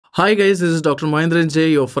Hi guys, this is Dr. Mahendran J,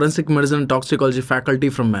 your forensic medicine and toxicology faculty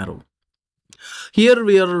from Marrow. Here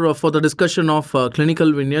we are for the discussion of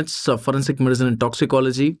clinical vignettes, forensic medicine and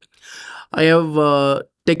toxicology. I have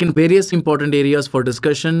taken various important areas for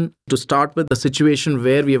discussion. To start with, the situation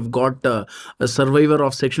where we have got a survivor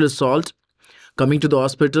of sexual assault coming to the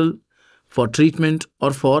hospital for treatment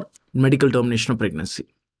or for medical termination of pregnancy.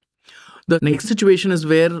 The next situation is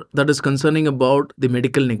where that is concerning about the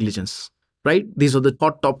medical negligence, right? These are the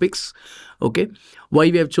hot topics. Okay, why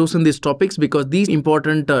we have chosen these topics? Because these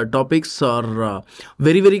important topics are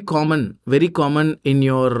very common in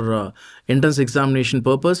your entrance examination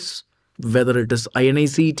purpose, whether it is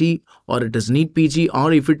INICET or it is NEET PG,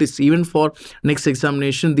 or if it is even for next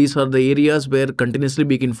examination. These are the areas where continuously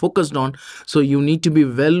being focused on, so you need to be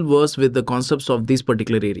well versed with the concepts of these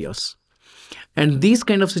particular areas. And these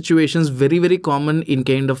kind of situations very common in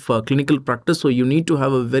kind of clinical practice, so you need to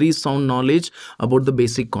have a very sound knowledge about the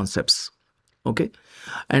basic concepts. Okay,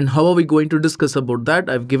 and how are we going to discuss about that?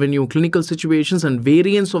 I've given you clinical situations and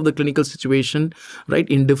variants of the clinical situation, right,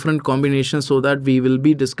 in different combinations, so that we will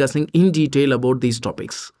be discussing in detail about these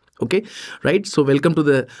topics. Okay, right. So welcome to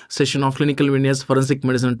the session of clinical vignettes, forensic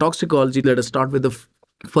medicine and toxicology. Let us start with the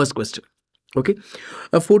first question. Okay,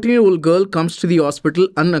 a 14-year-old girl comes to the hospital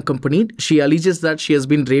unaccompanied. She alleges that she has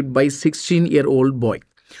been raped by a 16-year-old boy.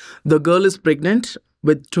 The girl is pregnant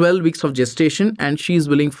with 12 weeks of gestation and she is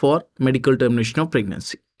willing for medical termination of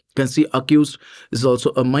pregnancy. You can see accused is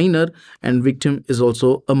also a minor and victim is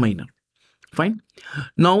also a minor. Fine.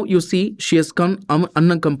 Now you see she has come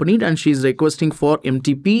unaccompanied and she is requesting for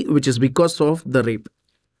MTP, which is because of the rape.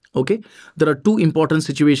 Okay, there are two important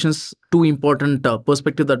situations, two important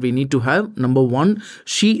perspective that we need to have. Number one,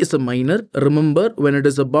 she is a minor. Remember, when it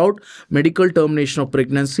is about medical termination of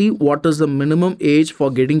pregnancy, what is the minimum age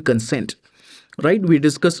for getting consent? Right, we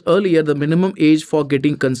discussed earlier the minimum age for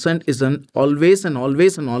getting consent is always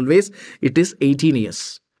it is 18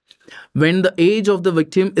 years. When the age of the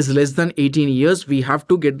victim is less than 18 years, we have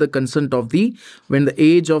to get the consent of the, when the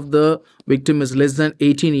age of the victim is less than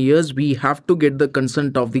 18 years, we have to get the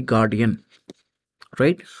consent of the guardian.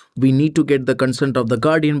 Right, we need to get the consent of the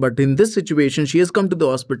guardian, but in this situation she has come to the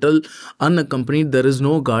hospital unaccompanied. There is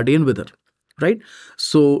no guardian with her, right?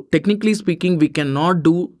 So technically speaking, we cannot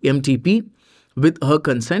do MTP with her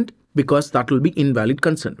consent, because that will be invalid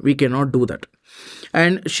consent. We cannot do that.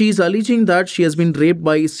 And she is alleging that she has been raped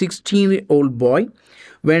by a 16-year-old boy.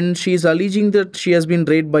 When she is alleging that she has been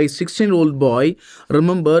raped by a 16-year-old boy,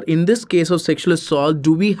 remember, in this case of sexual assault,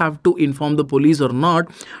 do we have to inform the police or not?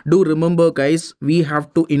 Do remember, guys, we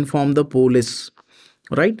have to inform the police,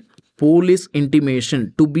 right? Police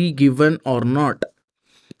intimation to be given or not,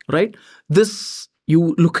 right? This,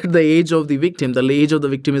 you look at the age of the victim. The age of the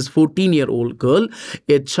victim is 14-year-old girl.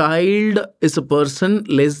 A child is a person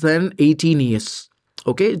less than 18 years.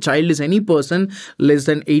 Okay, child is any person less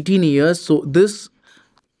than 18 years. So this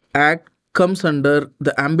act comes under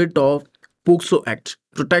the ambit of POCSO Act,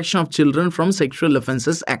 Protection of Children from Sexual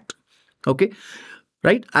Offences Act. Okay,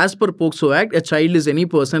 right? As per POCSO Act, a child is any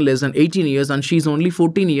person less than 18 years and she is only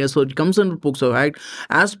 14 years, so it comes under POCSO Act.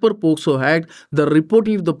 As per POCSO Act, the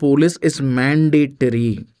reporting of the police is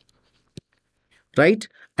mandatory, right?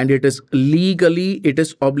 And it is legally, it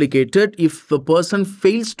is obligated. If the person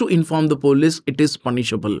fails to inform the police, it is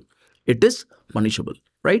punishable. It is punishable,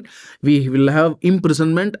 right? We will have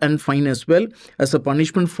imprisonment and fine as well as a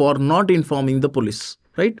punishment for not informing the police,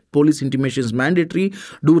 right? Police intimation is mandatory.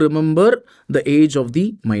 Do remember the age of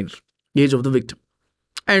the minor, age of the victim.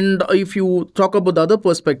 And if you talk about the other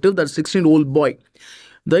perspective, that 16-year-old boy,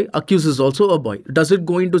 the accused is also a boy. Does it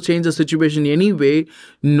going to change the situation anyway?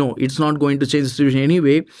 No, it's not going to change the situation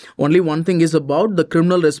anyway. Only one thing is about the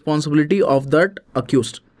criminal responsibility of that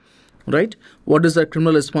accused, right? What is the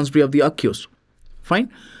criminal responsibility of the accused?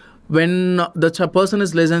 Fine. When the person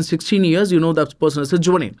is less than 16 years, you know that person is a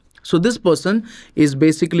juvenile. So this person is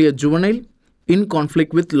basically a juvenile in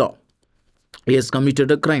conflict with law. He has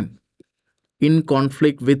committed a crime in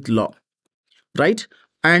conflict with law, right?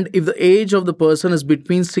 And if the age of the person is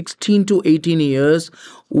between 16 to 18 years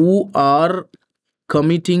who are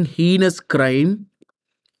committing heinous crime,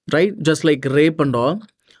 right, just like rape and all,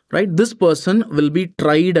 right, this person will be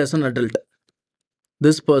tried as an adult.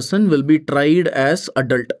 This person will be tried as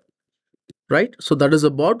adult, right? So that is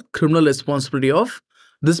about criminal responsibility of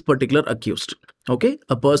this particular accused. Okay,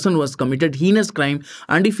 a person who has committed heinous crime,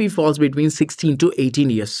 and if he falls between 16 to 18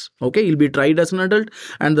 years, okay, he'll be tried as an adult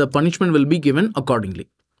and the punishment will be given accordingly.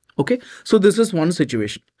 Okay, so this is one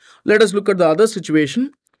situation. Let us look at the other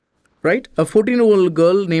situation. right? A 14-year-old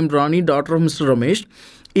girl named Rani, daughter of Mr. Ramesh,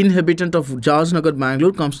 inhabitant of Jajnagar,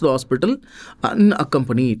 Bangalore, comes to the hospital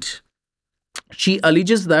unaccompanied. She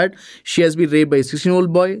alleges that she has been raped by a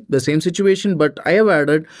 16-year-old boy, the same situation, but I have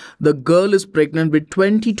added the girl is pregnant with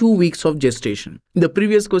 22 weeks of gestation. The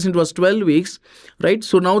previous question was 12 weeks, right?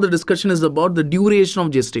 So now the discussion is about the duration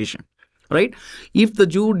of gestation, right? If the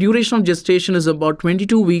duration of gestation is about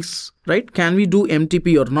 22 weeks, right, can we do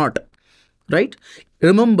MTP or not, right?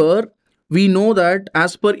 Remember, we know that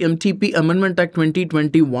as per MTP Amendment Act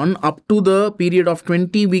 2021, up to the period of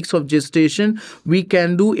 20 weeks of gestation, we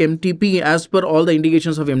can do MTP as per all the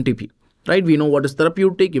indications of MTP, right? We know what is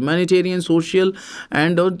therapeutic, humanitarian, social,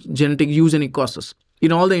 and genetic eugenic causes.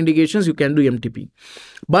 In all the indications, you can do MTP.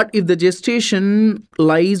 But if the gestation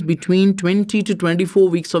lies between 20 to 24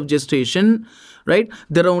 weeks of gestation, right,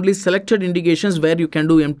 there are only selected indications where you can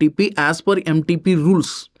do MTP as per MTP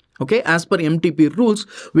rules. Okay, as per MTP rules,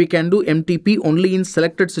 we can do MTP only in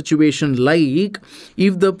selected situation, like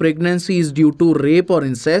if the pregnancy is due to rape or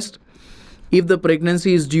incest, if the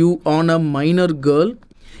pregnancy is due on a minor girl,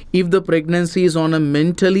 if the pregnancy is on a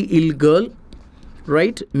mentally ill girl,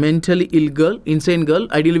 right, mentally ill girl, insane girl,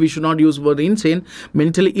 ideally we should not use word insane,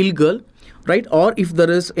 mentally ill girl, right, or if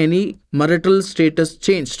there is any marital status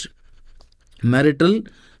changed. Marital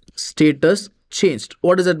status changed.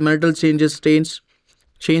 What is that marital changes changed?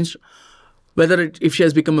 Whether if she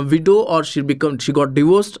has become a widow or she got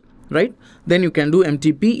divorced, right, then you can do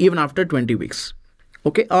MTP even after 20 weeks.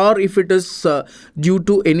 Okay, or if it is due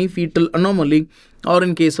to any fetal anomaly or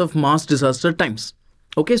in case of mass disaster times.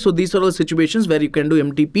 Okay, so these are all situations where you can do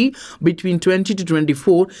MTP between 20 to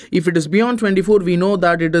 24. If it is beyond 24, we know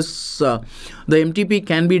that it is the MTP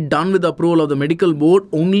can be done with the approval of the medical board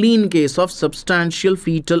only in case of substantial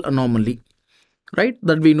fetal anomaly, right?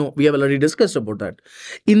 That we know, we have already discussed about that.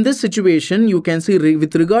 In this situation, you can see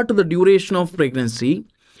with regard to the duration of pregnancy,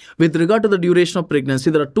 there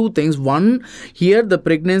are two things. One, here the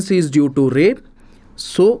pregnancy is due to rape,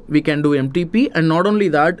 so we can do MTP, and not only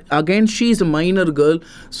that, again she is a minor girl,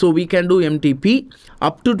 so we can do MTP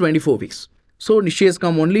up to 24 weeks. So she has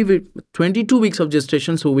come only with 22 weeks of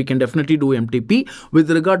gestation, so we can definitely do MTP with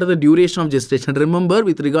regard to the duration of gestation. Remember,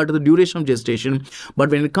 with regard to the duration of gestation, but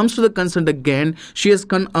when it comes to the consent, again, she has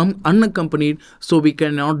come unaccompanied, so we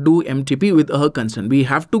cannot do MTP with her consent. We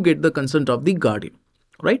have to get the consent of the guardian,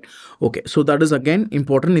 right? Okay, so that is again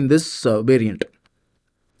important in this variant.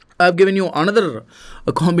 I've given you another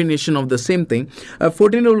combination of the same thing. A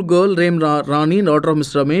 14-year-old girl named Rani, daughter of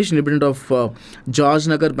Mr. Ramesh, independent of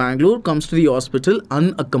Jajnagar, Bangalore, comes to the hospital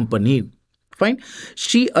unaccompanied. Fine.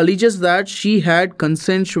 She alleges that she had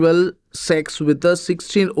consensual sex with a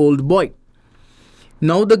 16-year-old boy.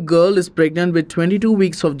 Now the girl is pregnant with 22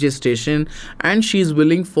 weeks of gestation and she is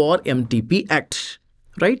willing for MTP Act.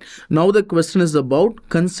 Right? Now the question is about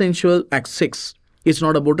consensual Act 6. It's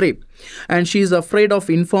not about rape, and she is afraid of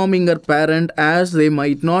informing her parent as they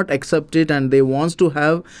might not accept it, and she wants to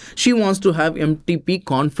have MTP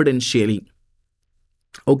confidentially.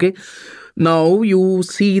 Okay, now you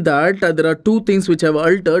see that there are two things which have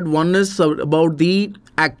altered. One is about the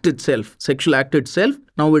act itself, sexual act itself.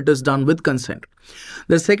 Now it is done with consent.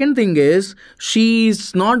 The second thing is she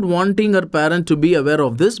is not wanting her parent to be aware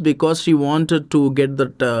of this because she wanted to get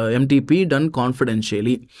that MTP done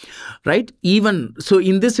confidentially, right? Even so,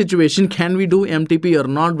 in this situation, can we do MTP or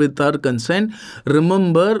not with her consent?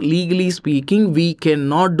 Remember, legally speaking, we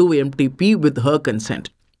cannot do MTP with her consent,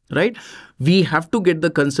 right? We have to get the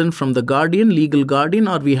consent from the guardian, legal guardian,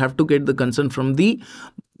 or we have to get the consent from the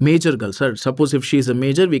major girl. Sir, suppose if she is a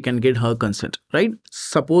major, we can get her consent, right?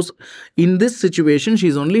 Suppose in this situation, she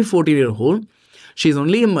is only 14-year-old. She is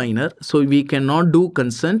only a minor. So we cannot do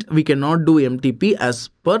consent. We cannot do MTP as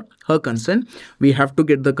per her consent. We have to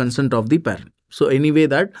get the consent of the parent. So anyway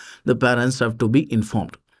that the parents have to be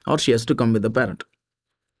informed, or she has to come with the parent.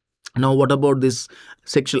 Now what about this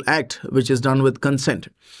sexual act which is done with consent?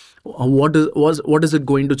 What is it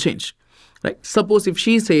going to change? Right? Suppose if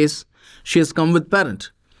she says she has come with parent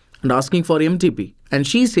and asking for MTP, and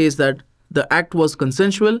she says that the act was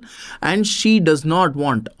consensual and she does not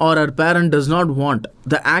want, or her parent does not want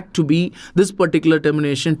the act to be, this particular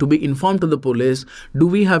termination to be informed to the police, do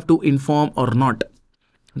we have to inform or not?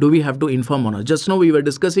 Do we have to inform or not? Just now we were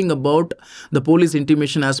discussing about the police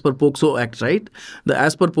intimation as per POCSO Act, right?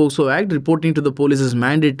 As per POCSO Act, reporting to the police is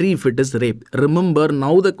mandatory if it is rape. Remember,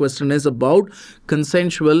 now the question is about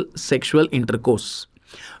consensual sexual intercourse.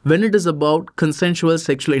 When it is about consensual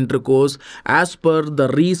sexual intercourse, as per the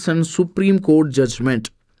recent Supreme Court judgment,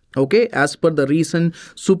 Okay, as per the recent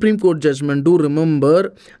Supreme Court judgment, do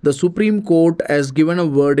remember the Supreme Court has given a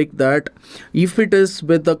verdict that if it is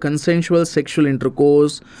with a consensual sexual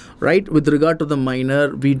intercourse, right, with regard to the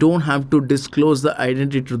minor, we don't have to disclose the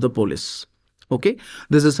identity to the police. Okay,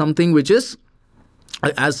 this is something which is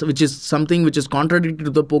something which is contradictory to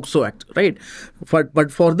the POCSO Act, right?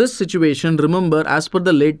 But for this situation, remember, as per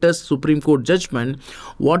the latest Supreme Court judgment,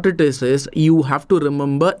 what it is you have to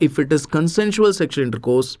remember, if it is consensual sexual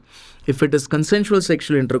intercourse,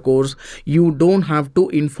 you don't have to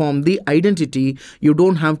inform the identity, you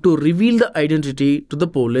don't have to reveal the identity to the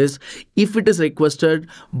police if it is requested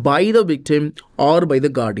by the victim or by the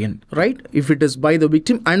guardian, right? If it is by the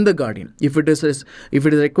victim and the guardian, if it is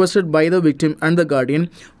requested by the victim and the guardian,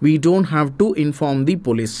 we don't have to inform the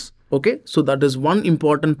police. Okay, so that is one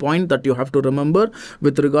important point that you have to remember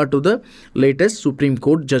with regard to the latest Supreme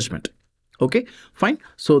Court judgment. Okay, fine.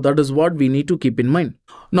 So that is what we need to keep in mind.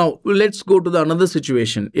 Now let's go to the another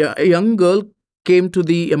situation. A young girl came to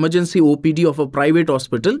the emergency OPD of a private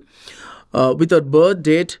hospital with her birth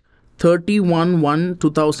date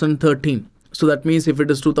 31/1/2013. So that means if it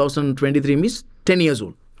is 2023, means 10 years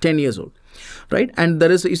old. 10 years old, right? And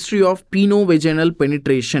there is a history of penovaginal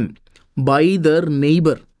penetration by their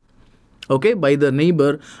neighbor. Okay, by the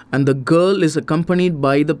neighbor, and the girl is accompanied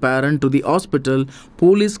by the parent to the hospital.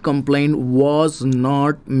 Police complaint was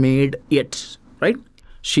not made yet, right?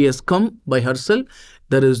 She has come by herself.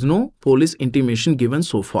 There is no police intimation given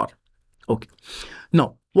so far. Okay,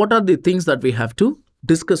 now what are the things that we have to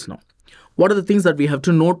discuss now? What are the things that we have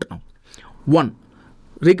to note now? One,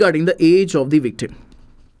 regarding the age of the victim.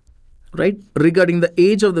 Right, regarding the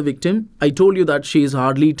age of the victim, I told you that she is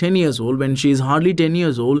hardly 10 years old. When she is hardly 10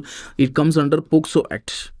 years old, it comes under POCSO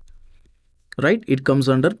Act, right? It comes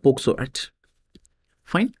under POCSO Act.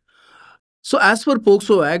 Fine. So as per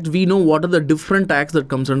POCSO Act, we know what are the different acts that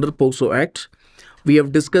comes under POCSO Act. We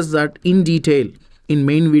have discussed that in detail in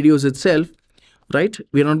main videos itself, right?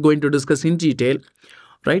 We are not going to discuss in detail,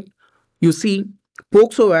 right? You see,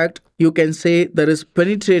 POCSO Act, you can say there is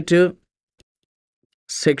penetrative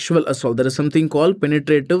sexual assault. There is something called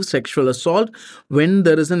penetrative sexual assault when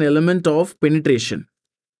there is an element of penetration,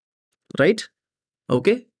 right?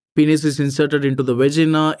 Okay, penis is inserted into the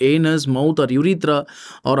vagina, anus, mouth or urethra,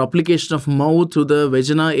 or application of mouth to the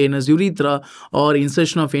vagina, anus, urethra, or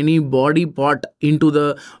insertion of any body part into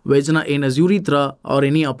the vagina, anus, urethra, or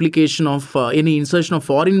any application of any insertion of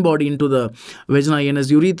foreign body into the vagina,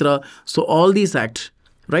 anus, urethra. So all these acts,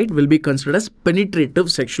 right, will be considered as penetrative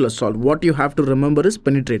sexual assault. What you have to remember is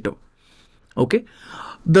penetrative. Okay,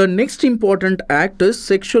 the next important act is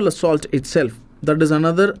sexual assault itself. That is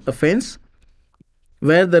another offense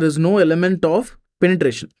where there is no element of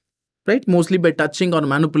penetration, right? Mostly by touching or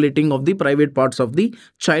manipulating of the private parts of the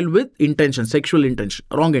child with intention, sexual intention,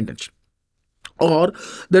 wrong intention. Or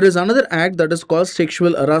there is another act that is called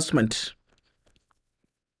sexual harassment.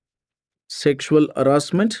 Sexual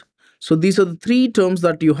harassment. So these are the three terms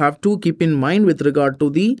that you have to keep in mind with regard to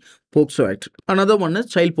the POCSO Act. Another one is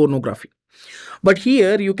child pornography. But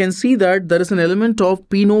here you can see that there is an element of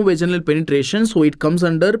penovaginal penetration. So it comes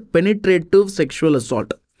under penetrative sexual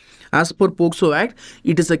assault. As per POCSO Act,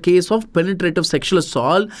 it is a case of penetrative sexual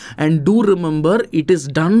assault. And do remember, it is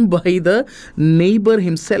done by the neighbor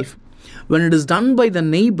himself. When it is done by the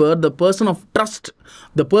neighbor, the person of trust,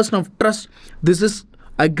 this is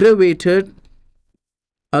aggravated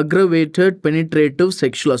penetrative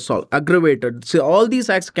sexual assault. Aggravated. So all these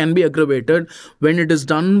acts can be aggravated when it is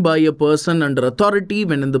done by a person under authority,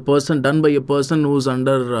 when the person done by a person who is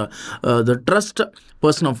under the trust,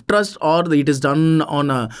 person of trust, or it is done on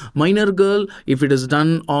a minor girl, if it is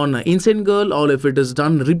done on an insane girl, or if it is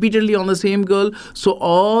done repeatedly on the same girl. So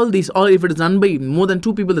all these, or if it is done by more than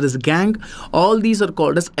two people, that is gang, all these are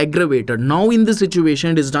called as aggravated. Now in this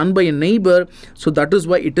situation, it is done by a neighbor, so that is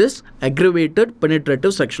why it is aggravated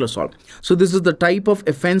penetrative sexual assault. So this is the type of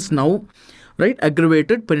offense now, right?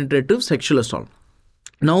 Aggravated penetrative sexual assault.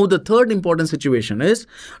 Now the third important situation is,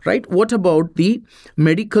 right, what about the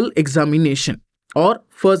medical examination? Or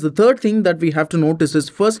first, the third thing that we have to notice is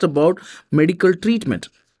first about medical treatment.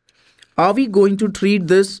 Are we going to treat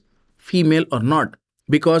this female or not?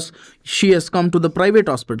 Because she has come to the private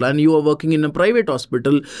hospital and you are working in a private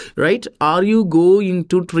hospital, right? Are you going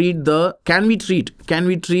to treat can we treat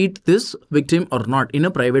this victim or not in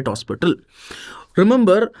a private hospital?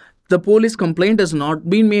 Remember, the police complaint has not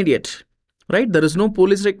been made yet. Right? There is no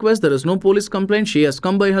police request, there is no police complaint. She has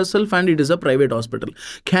come by herself and it is a private hospital.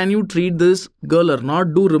 Can you treat this girl or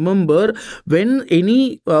not? Do remember, when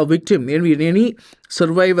any victim, any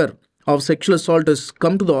survivor of sexual assault has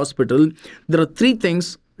come to the hospital, there are three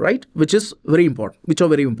things, right? Which are very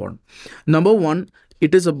important. Number one,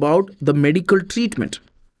 it is about the medical treatment,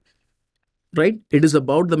 right? It is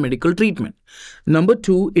about the medical treatment. Number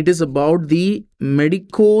two, it is about the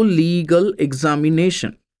medico-legal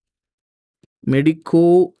examination.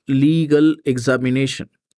 Medico-legal examination,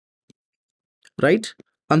 right?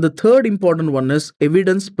 And the third important one is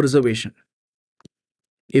evidence preservation.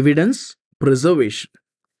 Evidence preservation,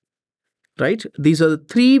 right? These are the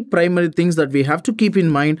three primary things that we have to keep in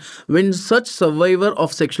mind when such survivor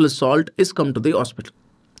of sexual assault is come to the hospital,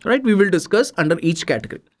 right? We will discuss under each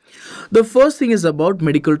category. The first thing is about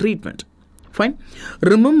medical treatment. Fine.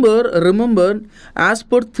 Remember, as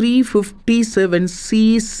per 357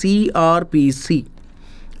 CCRPC,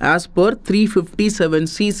 as per 357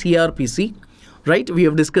 CCRPC, right? We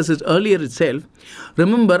have discussed it earlier itself.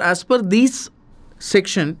 Remember, as per this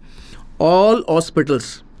section, all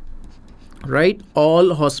hospitals, right?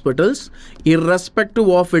 All hospitals, irrespective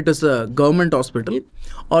of it is a government hospital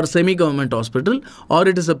or semi-government hospital or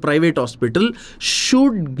it is a private hospital,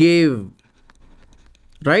 should give,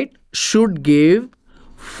 right? Should give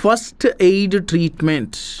first aid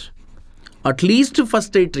treatment, at least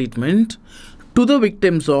first aid treatment to the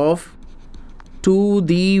victims of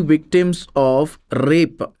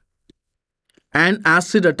rape and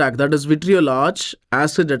acid attack, that is vitriol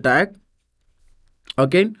acid attack.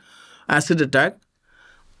 Okay, acid attack,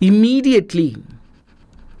 immediately,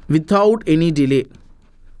 without any delay.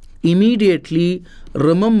 Immediately,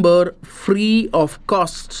 remember, free of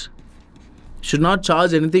cost. Should not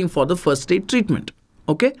charge anything for the first aid treatment.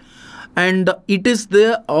 Okay, and it is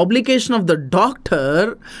the obligation of the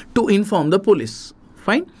doctor to inform the police.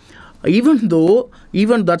 Fine. Even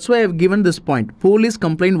that's why I have given this point. Police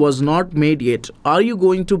complaint was not made yet. Are you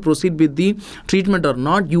going to proceed with the treatment or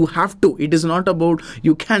not? You have to. It is not about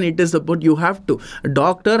you can, it is about you have to.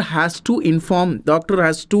 Doctor has to inform, doctor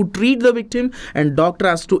has to treat the victim, and doctor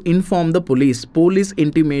has to inform the police. Police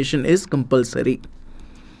intimation is compulsory,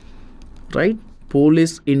 right?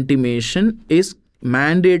 Police intimation is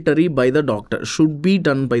mandatory by the doctor, should be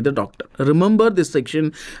done by the doctor. Remember this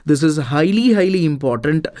section. This is highly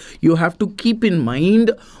important. You have to keep in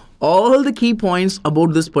mind all the key points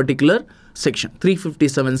about this particular section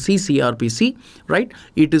 357 CCRPC, right?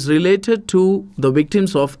 It is related to the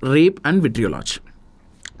victims of rape and vitriolage,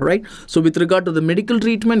 right? So with regard to the medical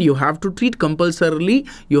treatment, you have to treat compulsorily.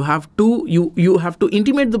 You have to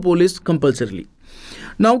intimate the police compulsorily.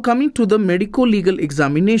 Now coming to the medico-legal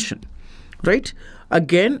examination, right?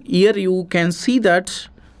 Again, here you can see that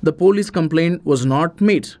the police complaint was not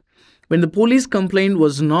made. When the police complaint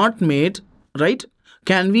was not made, right,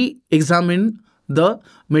 can we examine the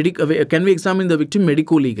victim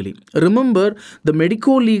medico-legally? Remember, the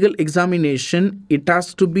medico-legal examination, it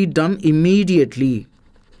has to be done immediately.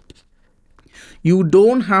 You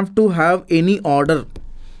don't have to have any order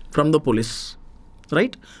from the police,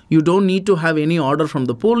 right? You don't need to have any order from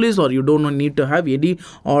the police, or you don't need to have any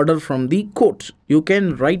order from the court. You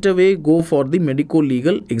can right away go for the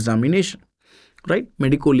medico-legal examination, right?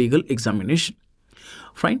 Medico-legal examination.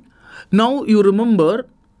 Fine. Now you remember,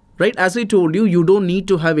 right, as I told you, you don't need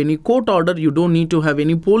to have any court order, you don't need to have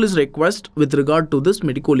any police request with regard to this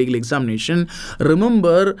medico-legal examination.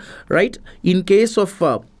 Remember, right, in case of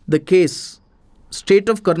the case State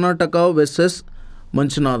of Karnataka versus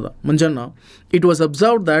Manjana, it was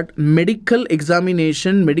observed that medico-legal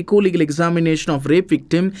examination of rape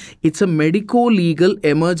victim, it's a medico-legal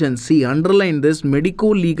emergency. Underline this,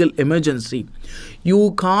 medico-legal emergency.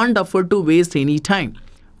 You can't afford to waste any time,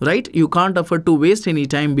 right? You can't afford to waste any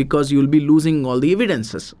time because you will be losing all the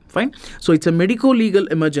evidences. Fine. So it's a medico-legal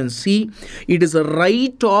emergency. It is a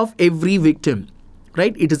right of every victim.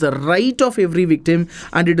 Right, it is a right of every victim,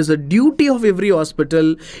 and it is a duty of every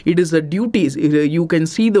hospital. It is a duty, you can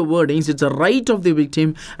see the wordings, it's a right of the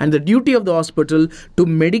victim and the duty of the hospital to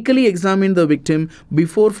medically examine the victim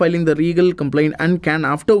before filing the legal complaint and can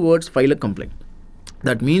afterwards file a complaint.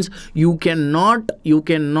 That means you cannot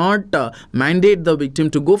mandate the victim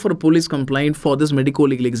to go for a police complaint for this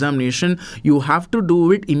medico-legal examination. You have to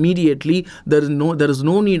do it immediately. There is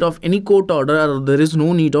no need of any court order, or there is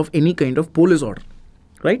no need of any kind of police order.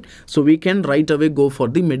 Right? So we can right away go for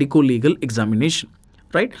the medico-legal examination.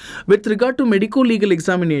 Right? With regard to medico-legal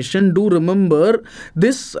examination, do remember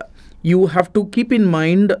this, you have to keep in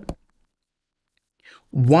mind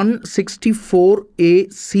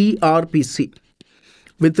 164A CRPC.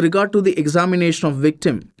 With regard to the examination of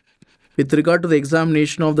victim, with regard to the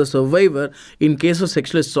examination of the survivor in case of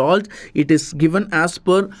sexual assault, it is given as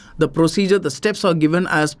per the procedure. The steps are given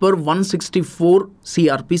as per 164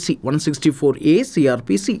 CRPC, 164A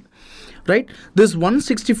CRPC. right? This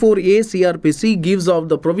 164A CRPC gives of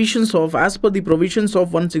the provisions of, as per the provisions of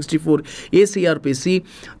 164A CRPC,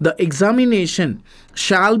 the examination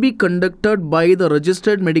shall be conducted by the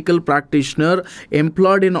registered medical practitioner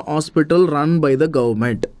employed in a hospital run by the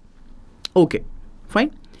government. Okay,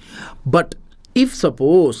 fine. But if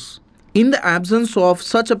suppose in the absence of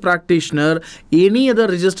such a practitioner, any other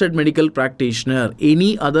registered medical practitioner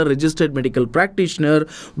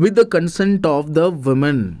with the consent of the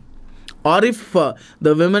women, or if the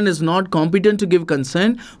woman is not competent to give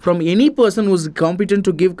consent, from any person who is competent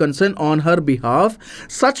to give consent on her behalf,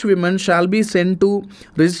 such women shall be sent to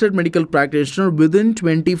registered medical practitioner within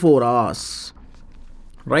 24 hours.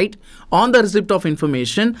 Right? On the receipt of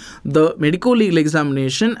information, the medico-legal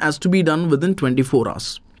examination has to be done within 24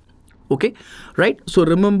 hours. Okay, right? So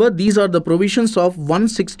remember, these are the provisions of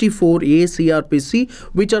 164A CRPC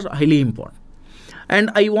which are highly important.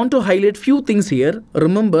 And I want to highlight few things here.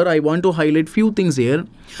 Remember, I want to highlight few things here,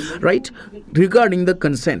 right? Regarding the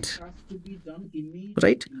consent,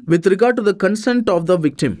 right? With regard to the consent of the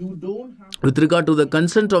victim,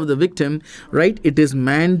 right? It is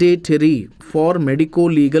mandatory for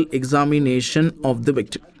medico-legal examination of the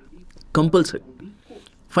victim. Compulsory.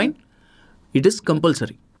 Fine? It is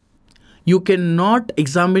compulsory. You cannot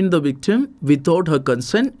examine the victim without her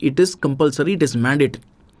consent. It is compulsory. It is mandatory.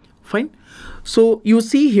 Fine? So you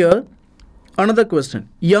see here another question.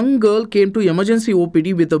 Young girl came to emergency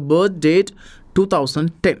OPD with a birth date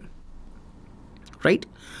 2010. Right?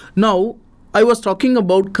 Now, I was talking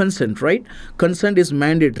about consent, right? Consent is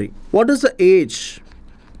mandatory. What is the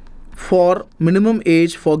minimum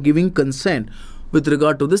age for giving consent with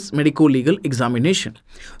regard to this medico-legal examination?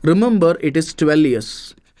 Remember, it is 12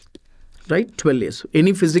 years. Right? 12 years.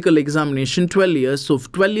 Any physical examination, 12 years. So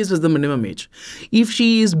 12 years is the minimum age. If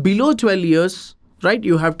she is below 12 years, right,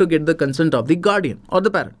 you have to get the consent of the guardian or the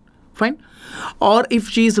parent. Fine? Or if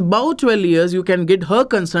she is above 12 years, you can get her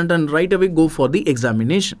consent and right away go for the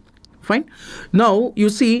examination. Fine? Now, you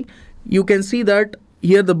can see that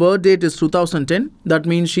here the birth date is 2010. That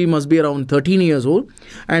means she must be around 13 years old.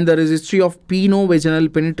 And there is history of vaginal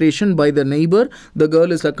penetration by the neighbor. The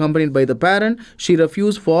girl is accompanied by the parent. She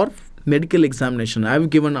refused for medical examination. I have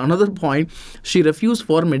given another point. She refused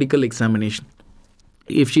for medical examination.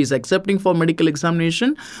 If she is accepting for medical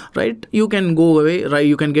examination, right, you can go away, right,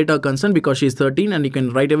 you can get her consent because she is 13 and you can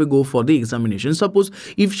right away go for the examination. Suppose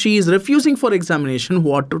if she is refusing for examination,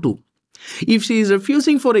 what to do? If she is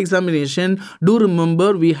refusing for examination, do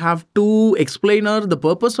remember we have to explain her the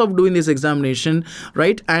purpose of doing this examination,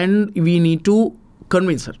 right, and we need to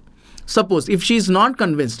convince her. Suppose if she is not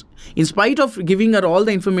convinced, in spite of giving her all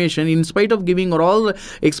the information, in spite of giving her all the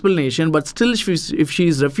explanation, but still if she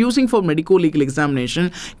is refusing for medico-legal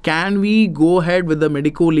examination, can we go ahead with the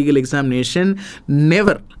medico-legal examination?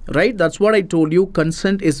 Never, right? That's what I told you.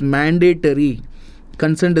 Consent is mandatory.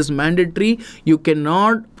 Consent is mandatory. You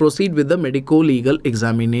cannot proceed with the medico-legal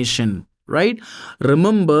examination. Right?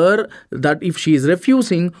 Remember that if she is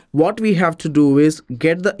refusing, what we have to do is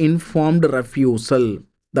get the informed refusal.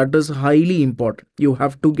 That is highly important. You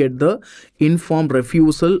have to get the informed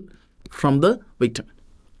refusal from the victim.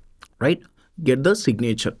 Right? Get the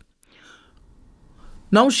signature.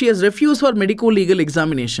 Now she has refused for medico-legal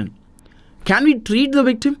examination. Can we treat the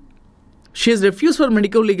victim? She has refused for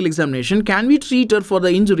medico-legal examination. Can we treat her for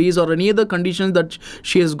the injuries or any other conditions that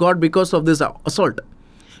she has got because of this assault?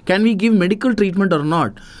 Can we give medical treatment or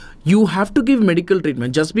not? You have to give medical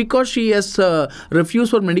treatment. Just because she has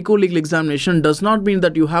refused for medico-legal examination does not mean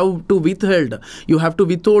that you have to withhold. You have to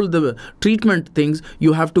withhold the treatment things.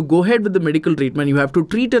 You have to go ahead with the medical treatment. You have to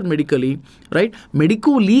treat her medically, right?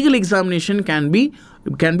 Medico-legal examination can be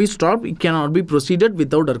stopped. It cannot be proceeded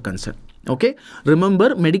without her consent. Okay?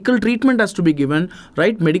 Remember, medical treatment has to be given,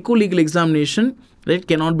 right? Medico-legal examination, right,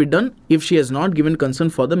 cannot be done if she has not given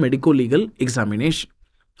consent for the medico-legal examination.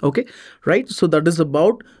 Okay? Right? So that is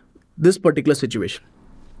about this particular situation.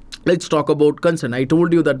 Let's talk about consent. I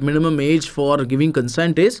told you that minimum age for giving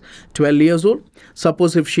consent is 12 years old.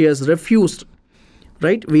 Suppose if she has refused,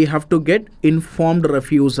 right, we have to get informed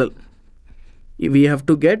refusal. We have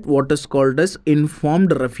to get what is called as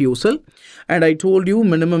informed refusal. And I told you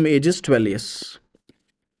minimum age is 12 years.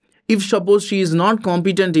 If suppose she is not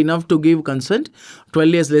competent enough to give consent, 12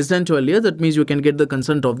 years, less than 12 years, that means you can get the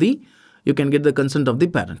consent of the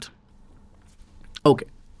parent. Okay.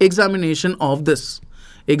 Examination of this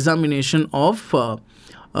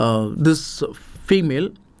female,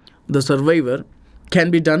 the survivor, can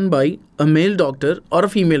be done by a male doctor or a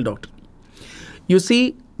female doctor. You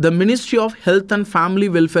see, the Ministry of Health and Family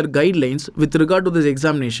Welfare guidelines with regard to this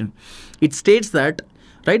examination, it states that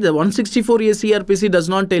right? The 164A CRPC does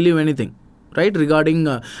not tell you anything, right, regarding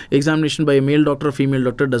examination by a male doctor or female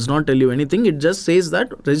doctor. Does not tell you anything. It just says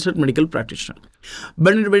that registered medical practitioner.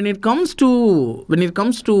 But when it comes to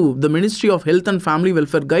the Ministry of Health and Family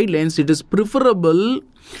Welfare guidelines, it is preferable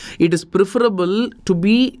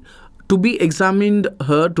to be examined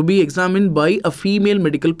by a female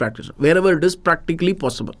medical practitioner wherever it is practically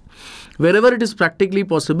possible. Wherever it is practically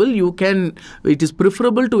possible, it is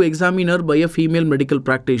preferable to examine her by a female medical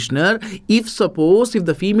practitioner. If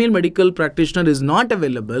the female medical practitioner is not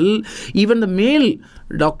available, even the male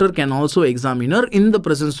doctor can also examine her in the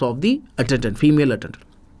presence of the female attendant.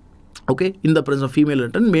 Okay, in the presence of female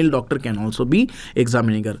attendant, male doctor can also be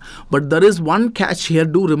examining her. But there is one catch here.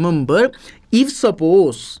 Do remember, if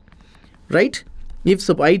suppose I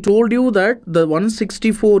told you that the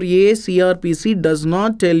 164A CRPC does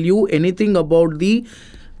not tell you anything about the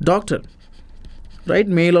doctor, right?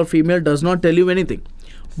 Male or female does not tell you anything.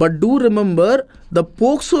 But do remember, the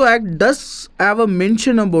POCSO Act does have a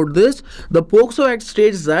mention about this. The POCSO Act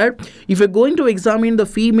states that if you're going to examine the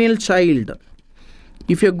female child,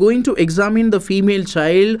 it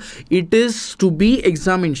is to be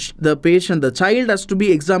examined, the child has to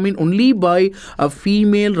be examined only by a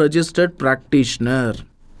female registered practitioner,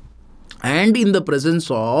 and in the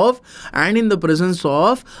presence of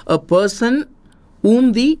a person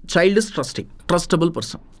whom the child is trustable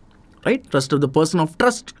person, right? The person of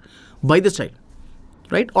trust by the child,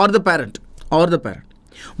 right? Or the parent.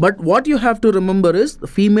 But what you have to remember is the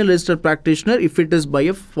female registered practitioner if it is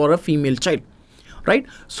for a female child. Right.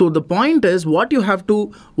 So the point is, what you have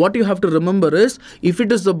to remember is, if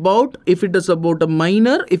it is about a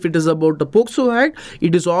minor, if it is about the POCSO Act,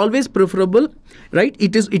 it is always preferable, right?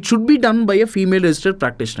 It should be done by a female registered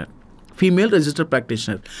practitioner.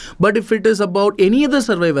 But if it is about any other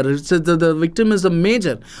survivor, the victim is a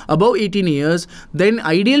major above 18 years, then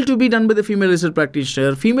ideal to be done by the female registered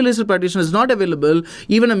practitioner. Female registered practitioner is not available,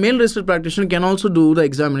 even a male registered practitioner can also do the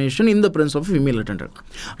examination in the presence of a female attendant,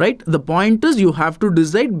 right? The point is, you have to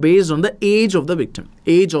decide based on the age of the victim,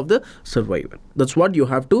 age of the survivor. That's what you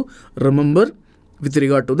have to remember with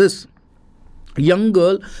regard to this. A young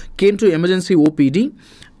girl came to emergency OPD,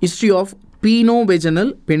 history of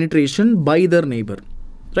penovaginal penetration by their neighbor,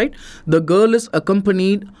 right? The girl is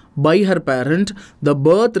accompanied by her parent. The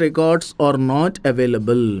birth records are not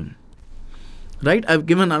available, right? I've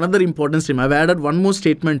given another important statement. I've added one more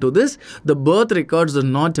statement to this. The birth records are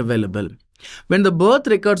not available. When the birth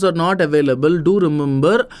records are not available, do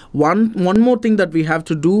remember one more thing that we have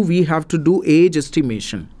to do. We have to do age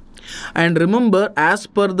estimation. And remember, as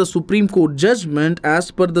per the Supreme Court judgment,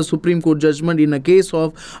 in a case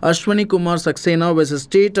of Ashwani Kumar Saxena versus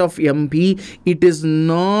State of MP, it is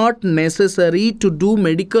not necessary to do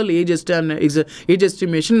medical age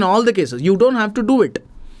estimation in all the cases. You don't have to do it.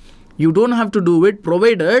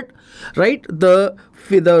 Provided, right, the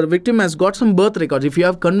victim has got some birth records. If you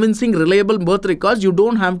have convincing, reliable birth records, you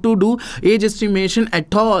don't have to do age estimation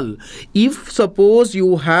at all. If suppose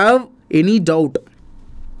you have any doubt,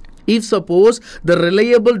 if suppose the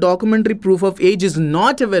reliable documentary proof of age is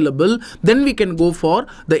not available, then we can go for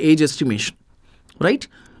the age estimation, right?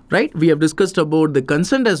 We have discussed about the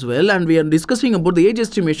consent as well, and we are discussing about the age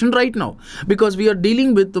estimation right now, because we are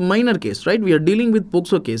dealing with the minor case, right? We are dealing with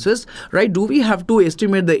POCSO cases, right? Do we have to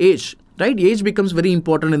estimate the age? Right? Age becomes very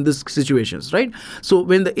important in these situations, right? So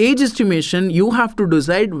when the age estimation, you have to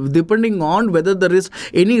decide depending on whether there is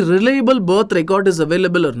any reliable birth record is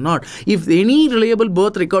available or not. If any reliable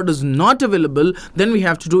birth record is not available, then we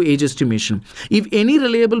have to do age estimation. If any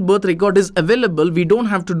reliable birth record is available, we don't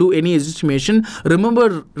have to do any age estimation.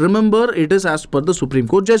 Remember, it is as per the Supreme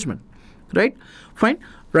Court judgment, right? Fine.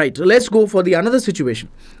 Right. Let's go for the another situation.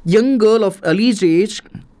 Young girl of alleged age,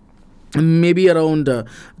 maybe around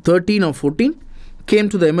 13 or 14, came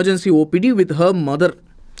to the emergency OPD with her mother.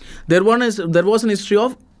 There was an history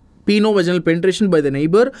of penovaginal penetration by the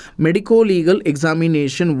neighbor. Medico-legal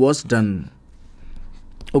examination was done.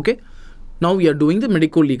 Okay. Now we are doing the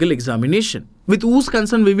medico-legal examination. With whose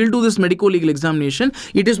consent we will do this medico-legal examination?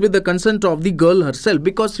 It is with the consent of the girl herself,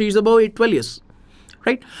 because she is about 12 years.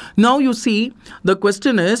 Right. Now you see, the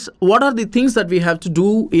question is, what are the things that we have to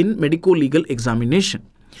do in medico-legal examination?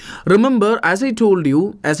 Remember, as I told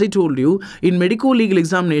you, in medico-legal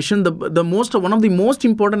examination, one of the most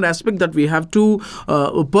important aspect that we have to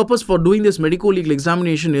purpose for doing this medico-legal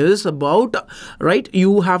examination is about, right,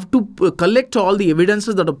 you have to collect all the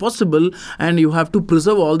evidences that are possible, and you have to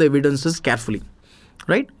preserve all the evidences carefully.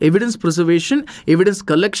 Right? Evidence preservation, evidence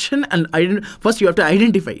collection, and first you have to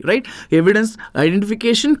identify, right? Evidence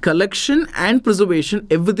identification, collection, and preservation,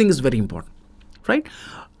 everything is very important. Right?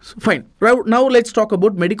 So, fine. Now let's talk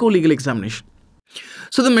about medico-legal examination.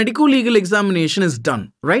 So the medico-legal examination is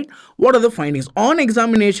done, right? What are the findings? On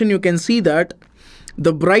examination, you can see that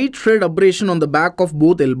the bright red abrasion on the back of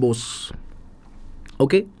both elbows,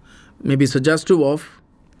 okay, may be suggestive of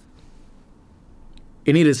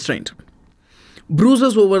any restraint.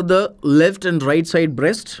 Bruises over the left and right side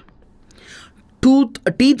breast,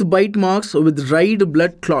 teeth bite marks with dried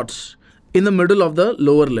blood clots in the middle of the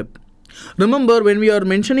lower lip. Remember, when we are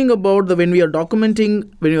mentioning about when we are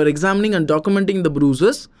examining and documenting the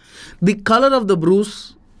bruises, the color of the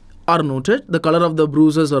bruise are noted. The color of the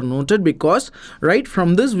bruises are noted because, right,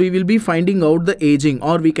 from this we will be finding out the aging,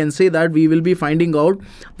 or we can say that we will be finding out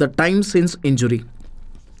the time since injury.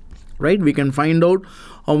 Right, we can find out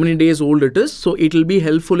how many days old it is, so it will be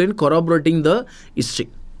helpful in corroborating the history.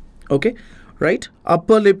 Okay, right.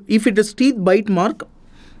 Upper lip, if it is teeth bite mark,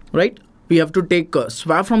 right, we have to take a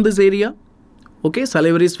swab from this area. Okay,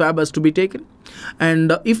 salivary swab has to be taken,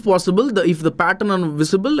 and if possible, if the pattern are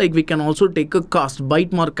visible, like we can also take a cast,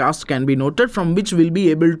 bite mark cast can be noted, from which we'll be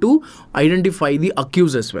able to identify the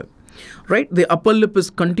accused as well. Right, the upper lip is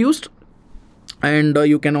contused, and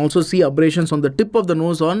you can also see abrasions on the tip of the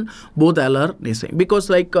nose on both alar nasae, because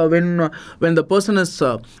like when the person is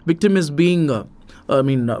victim is being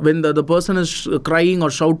when the person is crying or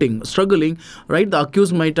shouting, struggling, right, the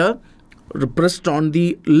accused might have pressed on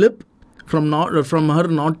the lip from her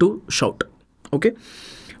not to shout. Okay,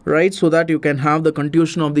 right, so that you can have the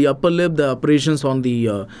contusion of the upper lip, the abrasions on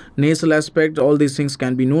the nasal aspect, all these things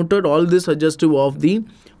can be noted. All this suggestive of the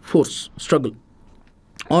force struggle.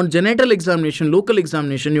 On genital examination, local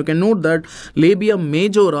examination, you can note that labia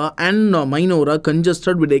majora and minora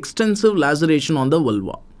congested with extensive laceration on the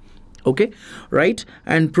vulva. Okay, right,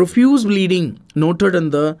 and profuse bleeding noted in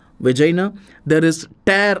the vagina. There is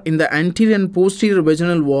tear in the anterior and posterior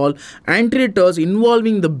vaginal wall, anterior tears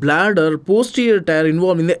involving the bladder, posterior tear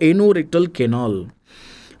involving the anorectal canal.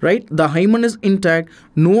 Right, the hymen is intact,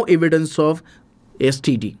 no evidence of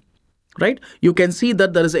STD. Right, you can see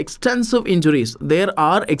that there is extensive injuries. There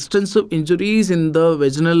are extensive injuries in the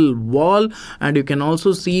vaginal wall, and you can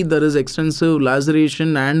also see there is extensive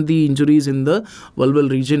laceration and the injuries in the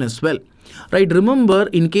vulval region as well. Right, remember,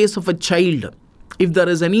 in case of a child, if there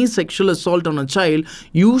is any sexual assault on a child,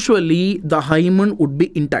 usually the hymen would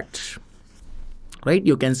be intact. Right,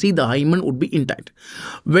 you can see the hymen would be intact.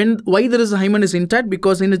 Why there is a hymen is intact?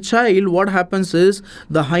 Because in a child, what happens is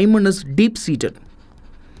the hymen is deep seated.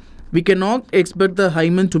 We cannot expect the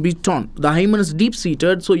hymen to be torn. The hymen is deep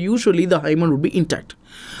seated, so usually the hymen would be intact.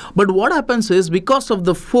 But what happens is, because of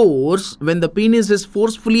the force, when the penis is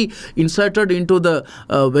forcefully inserted into the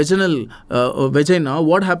vagina,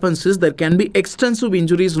 what happens is there can be extensive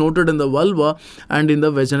injuries noted in the vulva and in the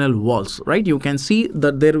vaginal walls. Right, you can see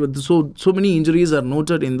that there so many injuries are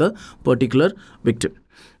noted in the particular victim.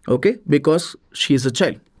 Okay, because she is a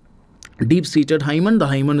child. Deep seated hymen, the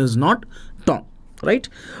hymen is not torn. Right.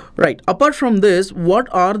 Apart from this, what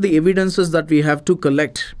are the evidences that we have to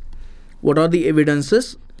collect? What are the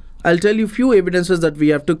evidences? I'll tell you few evidences that we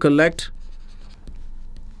have to collect,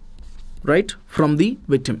 right, from the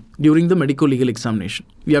victim during the medico legal examination.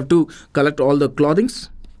 We have to collect all the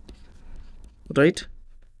clothings. Right.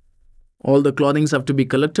 All the clothings have to be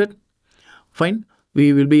collected. Fine.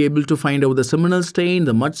 We will be able to find out the seminal stain,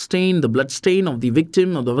 the mud stain, the blood stain of the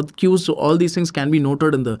victim, of the accused. So all these things can be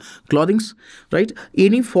noted in the clothings. Right.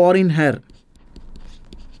 Any foreign hair,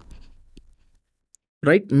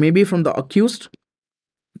 right, maybe from the accused,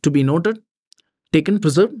 to be noted, taken,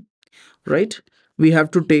 preserved. Right. We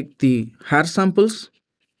have to take the hair samples,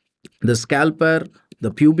 the scalp hair,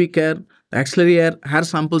 the pubic hair, the axillary hair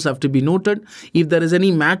samples have to be noted. If there is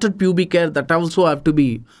any matted pubic hair, that also have to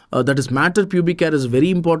be, matted pubic hair is very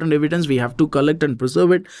important evidence. We have to collect and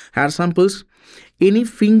preserve it, hair samples. Any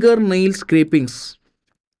fingernail scrapings,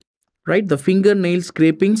 right, the fingernail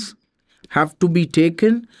scrapings have to be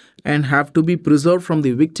taken and have to be preserved from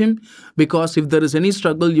the victim, because if there is any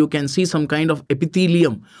struggle, you can see some kind of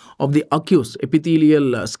epithelium of the accused,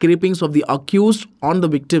 epithelial scrapings of the accused on the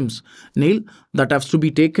victim's nail, that has to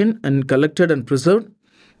be taken and collected and preserved.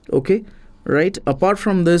 Okay, right. Apart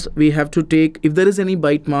from this, we have to take, if there is any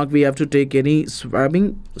bite mark, we have to take any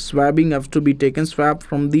swabbing have to be taken, swab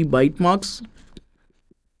from the bite marks,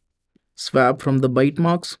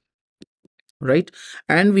 right,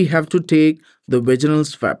 and we have to take the vaginal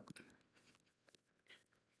swab.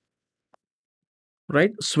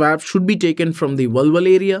 Right, swab should be taken from the vulval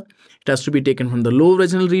area. It has to be taken from the lower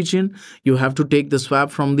vaginal region. You have to take the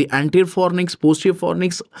swab from the anterior fornix, posterior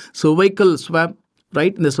fornix, cervical swab.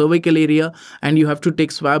 right, in the cervical area, and you have to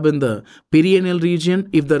take swab in the perianal region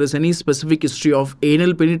if there is any specific history of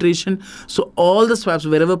anal penetration. So all the swabs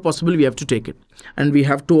wherever possible we have to take it, and we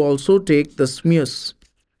have to also take the smears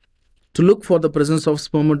to look for the presence of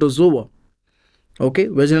spermatozoa. Okay,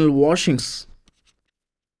 vaginal washings,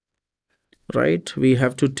 right, we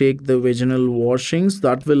have to take the vaginal washings.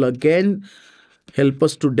 That will again help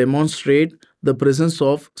us to demonstrate the presence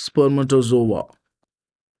of spermatozoa.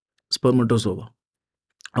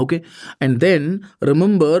 Okay, and then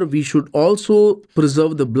remember, we should also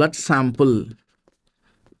preserve the blood sample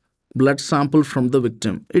from the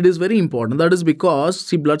victim. It is very important. That is because,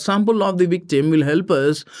 see, blood sample of the victim will help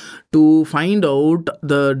us to find out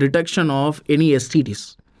the detection of any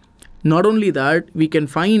STDs. Not only that, we can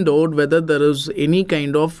find out whether there is any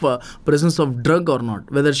kind of presence of drug or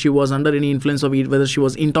not, whether she was under any influence of it, whether she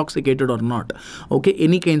was intoxicated or not. Okay,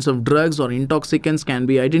 any kinds of drugs or intoxicants can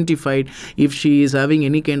be identified. If she is having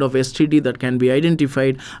any kind of STD, that can be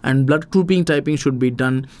identified, and blood grouping typing should be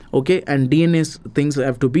done. Okay, and DNA things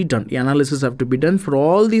have to be done. The analysis have to be done. For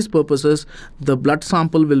all these purposes, the blood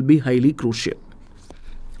sample will be highly crucial.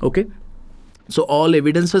 Okay, so all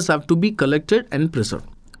evidences have to be collected and preserved.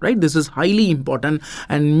 Right, this is highly important,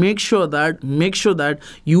 and make sure that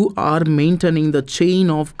you are maintaining the chain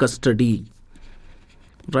of custody.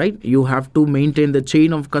 Right, you have to maintain the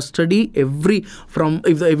chain of custody. If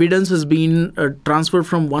the evidence has been transferred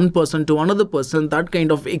from one person to another person, that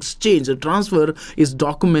kind of exchange, the transfer is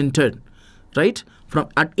documented. Right, from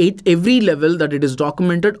at every level that it is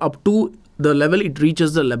documented up to the level it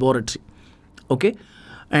reaches the laboratory. Okay,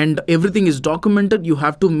 and everything is documented. You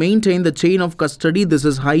have to maintain the chain of custody. This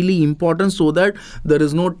is highly important, so that there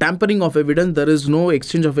is no tampering of evidence, there is no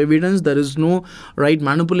exchange of evidence, there is no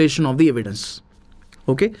manipulation of the evidence.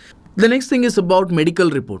 Okay, the next thing is about medical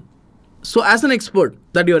report. So as an expert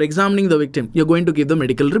that you are examining the victim, you're going to give the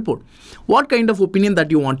medical report. What kind of opinion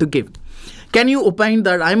that you want to give? Can you opine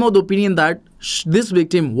that I'm of the opinion that this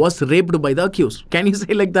victim was raped by the accused? Can you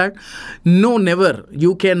say like that? No, never.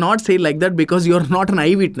 You cannot say like that, because you are not an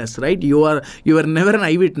eyewitness, right? You are never an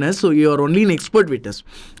eyewitness, so you are only an expert witness.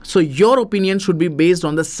 So your opinion should be based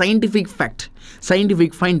on the scientific fact,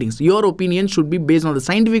 scientific findings. Your opinion should be based on the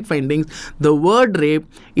scientific findings. The word rape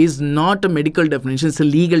is not a medical definition, it's a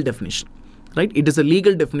legal definition. Right, it is a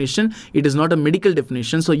legal definition, it is not a medical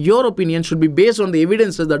definition. So your opinion should be based on the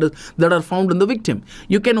evidences that are found in the victim.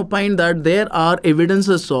 You can opine that there are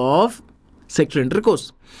evidences of sexual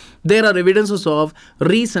intercourse, there are evidences of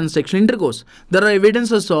recent sexual intercourse, there are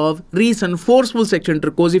evidences of recent forceful sexual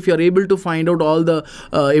intercourse, if you are able to find out all the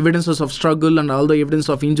evidences of struggle and all the evidence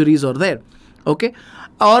of injuries are there. Okay,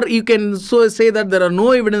 or you can so say that there are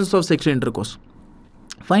no evidence of sexual intercourse.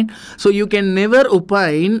 Fine. So you can never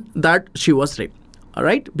opine that she was raped. All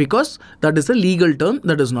right, because that is a legal term,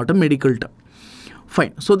 that is not a medical term.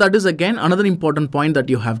 Fine. So that is again another important point that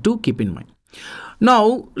you have to keep in mind.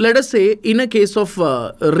 Now, let us say in a case of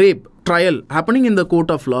rape trial happening in the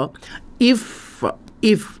court of law, if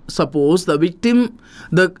suppose the victim,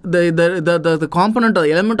 the component or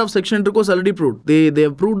the element of sexual intercourse already proved, they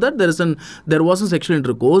have proved that there was a sexual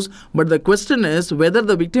intercourse, but the question is whether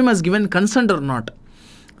the victim has given consent or not.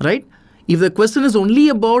 Right? If the question is only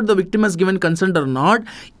about the victim has given consent or not,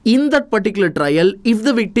 in that particular trial, if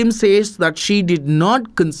the victim says that she did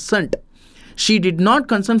not consent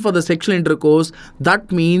for the sexual intercourse,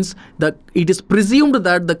 that means that it is presumed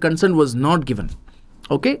that the consent was not given.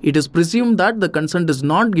 Okay, it is presumed that the consent is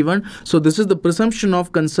not given. So this is the presumption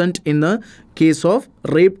of consent in the case of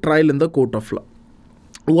rape trial in the court of law.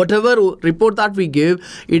 Whatever report that we give,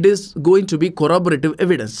 it is going to be corroborative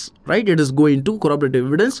evidence, right? It is going to corroborative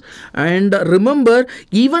evidence. And remember,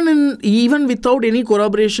 even without any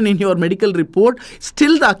corroboration in your medical report,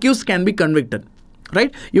 still the accused can be convicted.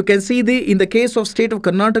 Right? You can see in the case of state of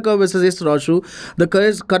Karnataka versus S. Rashu, the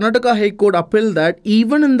Karnataka High Court upheld that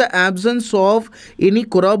even in the absence of any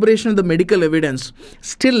corroboration of the medical evidence,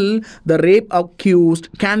 still the rape accused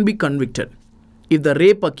can be convicted. If the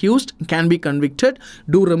rape accused can be convicted,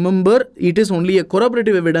 do remember it is only a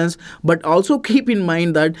corroborative evidence, but also keep in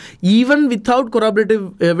mind that even without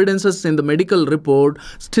corroborative evidences in the medical report,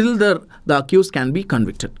 still the accused can be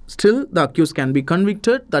convicted. Still the accused can be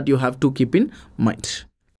convicted, that you have to keep in mind.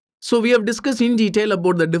 So we have discussed in detail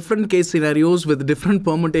about the different case scenarios with different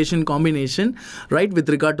permutation combination, right, with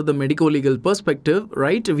regard to the medico-legal perspective,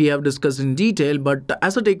 right, we have discussed in detail. But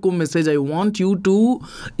as a take-home message, I want you to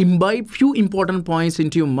imbibe few important points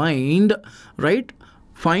into your mind, right,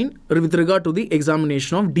 fine, with regard to the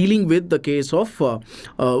examination of dealing with the case of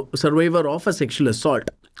survivor of a sexual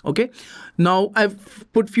assault. Okay, now I've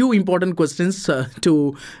put few important questions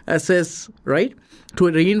to assess, right, to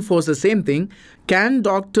reinforce the same thing. Can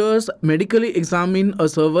doctors medically examine a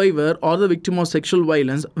survivor or the victim of sexual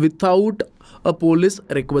violence without a police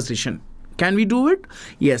requisition? Can we do it?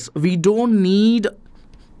 Yes, we don't need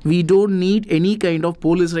any kind of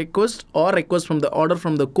police request or request from the order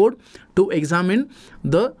from the court to examine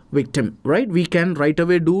the victim, right? We can right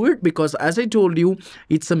away do it because, as I told you,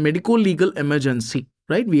 it's a medical legal emergency,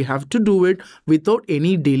 right? We have to do it without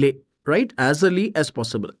any delay, right? As early as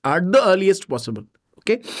possible, at the earliest possible.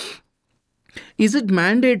 Okay, is it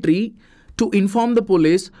mandatory to inform the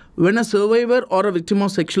police when a survivor or a victim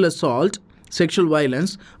of sexual assault, sexual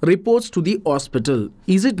violence reports to the hospital?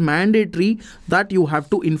 Is it mandatory that you have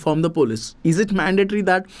to inform the police? Is it mandatory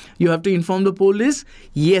that you have to inform the police?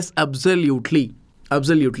 Yes, absolutely.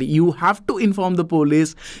 Absolutely. You have to inform the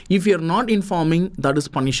police. If you're not informing, that is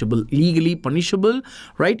punishable, legally punishable,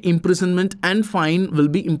 right? Imprisonment and fine will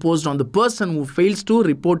be imposed on the person who fails to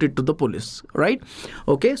report it to the police, right?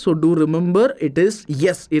 Okay, so do remember, it is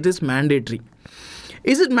mandatory.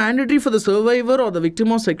 Is it mandatory for the survivor or the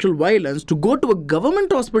victim of sexual violence to go to a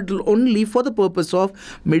government hospital only for the purpose of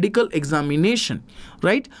medical examination?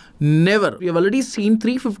 Right? Never. We have already seen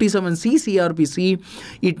 357C CRPC.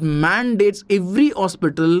 It mandates every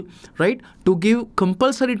hospital, right, to give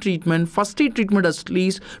compulsory treatment, first aid treatment at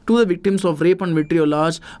least, to the victims of rape and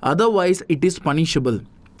vitriolage. Otherwise, it is punishable.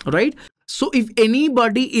 Right? So if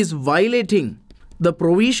anybody is violating the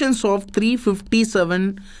provisions of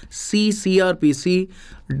 357C CRPC,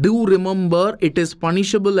 do remember it is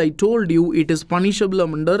punishable. I told you it is punishable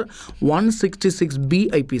under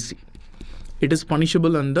 166B IPC. It is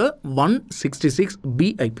punishable under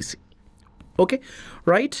 166B IPC. Okay,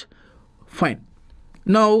 right? Fine.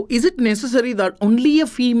 Now, is it necessary that only a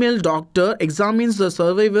female doctor examines the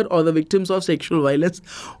survivor or the victims of sexual violence?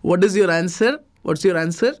 What is your answer? What's your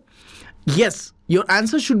answer? Yes, your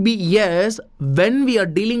answer should be yes when we are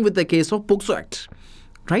dealing with the case of POCSO Act,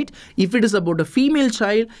 right? If it is about a female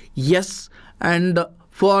child, yes. And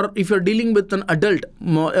for if you're dealing with an adult,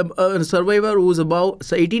 a survivor who is about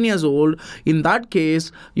 18 years old, in that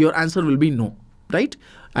case, your answer will be no, right?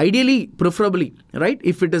 Ideally, preferably, right?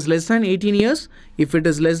 If it is less than 18 years,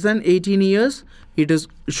 it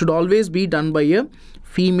should always be done by a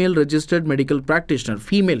female registered medical practitioner,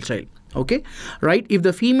 female child. Okay, right? If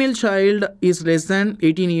the female child is less than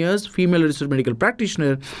 18 years, female registered medical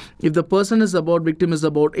practitioner. If the victim is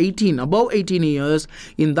above 18 years,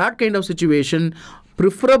 in that kind of situation,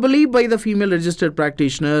 preferably by the female registered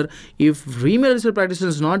practitioner. If female registered practitioner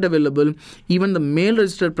is not available, even the male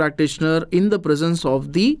registered practitioner in the presence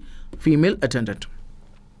of the female attendant.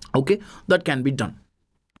 Okay, that can be done.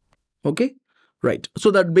 Okay. Right. So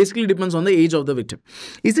that basically depends on the age of the victim.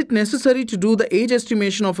 Is it necessary to do the age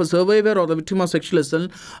estimation of a survivor or the victim of sexual assault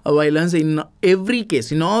violence in every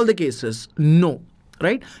case, in all the cases? No.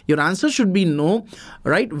 Right. Your answer should be no.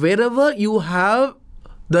 Right. Wherever you have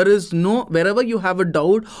a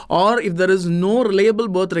doubt, or if there is no reliable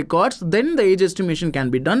birth records, then the age estimation can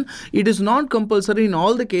be done. It is not compulsory in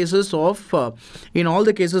all the cases of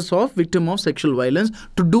victim of sexual violence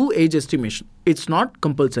to do age estimation. It's not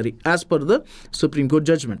compulsory as per the Supreme Court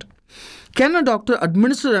judgment. Can a doctor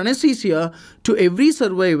administer anesthesia to every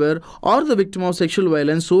survivor or the victim of sexual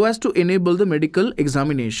violence so as to enable the medical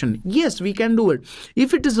examination? Yes, we can do it.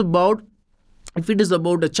 If it is about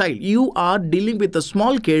a child, you are dealing with a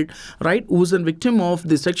small kid, right, who's a victim of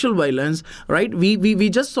the sexual violence, right? We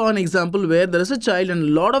just saw an example where there is a child and a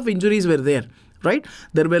lot of injuries were there, right?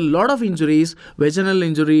 There were a lot of injuries, vaginal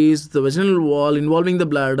injuries, the vaginal wall involving the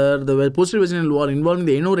bladder, the posterior vaginal wall involving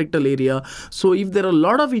the anorectal area. So if there are a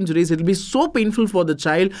lot of injuries, it will be so painful for the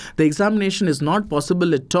child. The examination is not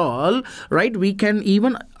possible at all, right? We can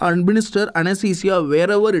even administer anesthesia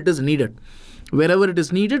wherever it is needed. Wherever it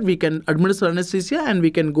is needed, we can administer anesthesia and we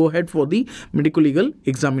can go ahead for the medical legal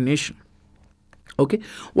examination. Okay.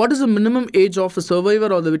 What is the minimum age of a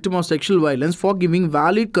survivor or the victim of sexual violence for giving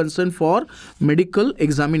valid consent for medical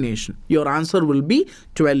examination? Your answer will be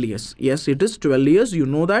 12 years. Yes, it is 12 years. You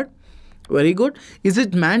know that. Very good. Is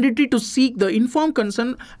it mandatory to seek the informed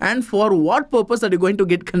consent, and for what purpose are you going to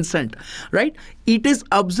get consent? Right? It is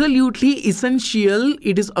absolutely essential.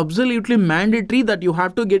 It is absolutely mandatory that you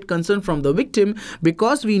have to get consent from the victim,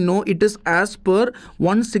 because we know it is as per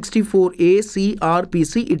 164A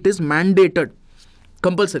CRPC. It is mandated,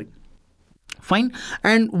 compulsory. Fine.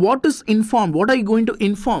 And what is informed? What are you going to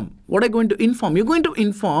inform? What are you going to inform? You're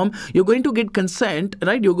going to get consent,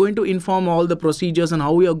 right? You're going to inform all the procedures and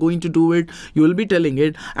how you are going to do it. You will be telling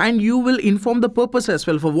it, and you will inform the purpose as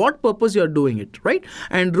well, for what purpose you are doing it, right?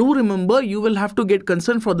 And do remember, you will have to get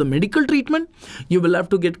consent for the medical treatment. You will have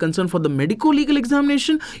to get consent for the medico-legal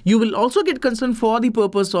examination. You will also get consent for the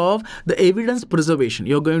purpose of the evidence preservation.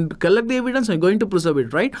 You're going to collect the evidence and you're going to preserve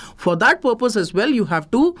it, right? For that purpose as well, you have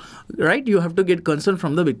to, right? You have to get consent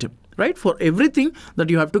from the victim, right? For everything that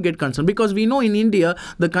you have to get consent, because we know in India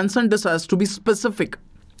the consent has to be specific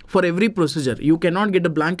for every procedure. You cannot get a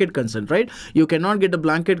blanket consent, right? You cannot get a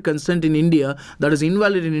blanket consent in India that is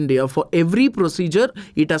invalid in India. For every procedure,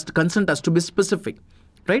 consent has to be specific,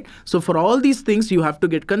 right? So for all these things you have to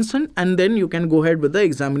get consent, and then you can go ahead with the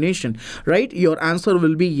examination, right? Your answer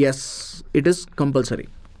will be yes, it is compulsory.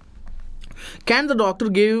 Can the doctor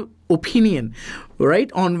give opinion,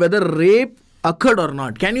 right, on whether rape occurred or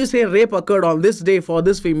not? Can you say rape occurred on this day for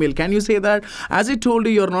this female? Can you say that? As I told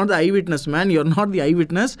you, you're not the eyewitness, man. You're not the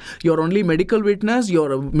eyewitness. You're only medical witness.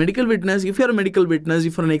 You're a medical witness. If you're a medical witness,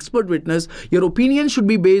 if you're an expert witness, your opinion should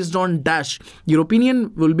be based on dash. Your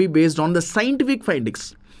opinion will be based on the scientific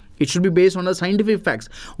findings. It should be based on the scientific facts.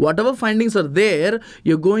 Whatever findings are there,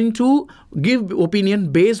 you're going to give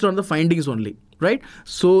opinion based on the findings only, right?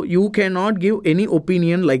 So you cannot give any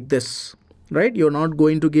opinion like this, right? You're not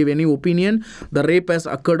going to give any opinion the rape has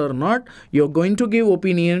occurred or not. You're going to give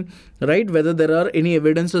opinion, right, whether there are any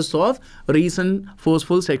evidences of recent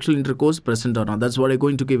forceful sexual intercourse present or not. That's what you're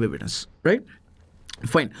going to give evidence, right?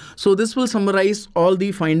 Fine. So this will summarize all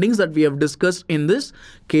the findings that we have discussed in this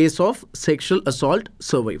case of sexual assault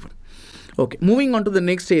survivor. Okay, moving on to the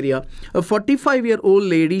next area. A 45-year-old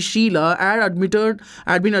lady, Sheila, had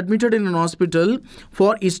been admitted in an hospital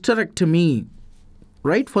for hysterectomy,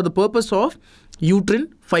 right, for the purpose of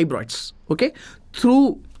uterine fibroids. Okay,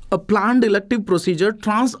 through a planned elective procedure,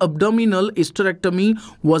 transabdominal hysterectomy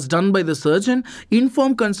was done by the surgeon.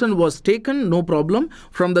 Informed consent was taken, no problem,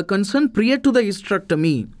 from the consent prior to the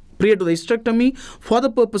hysterectomy for the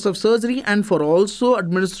purpose of surgery and for also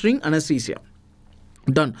administering anesthesia.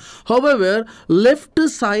 Done. However, left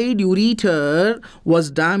side ureter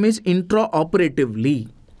was damaged intraoperatively.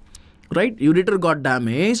 Right, ureter got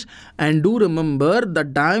damaged, and do remember the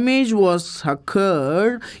damage was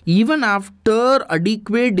occurred even after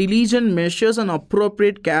adequate deletion measures and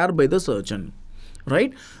appropriate care by the surgeon.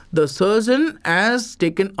 Right, the surgeon has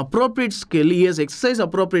taken appropriate skill, he has exercised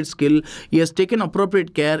appropriate skill, he has taken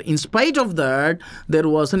appropriate care. In spite of that, there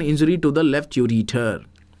was an injury to the left ureter.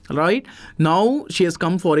 Right, now she has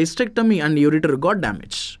come for hysterectomy and ureter got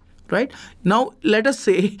damaged. Right, now let us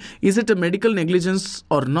say, is it a medical negligence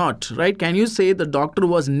or not? Right, can you say the doctor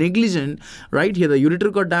was negligent? Right, here the ureter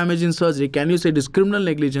got damaged in surgery. Can you say it is criminal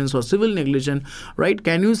negligence or civil negligence? Right,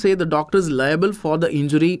 can you say the doctor is liable for the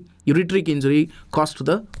injury, ureteric injury caused to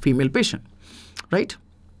the female patient? Right,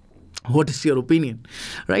 what is your opinion?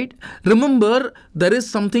 Right, remember there is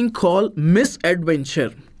something called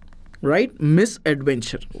misadventure. Right,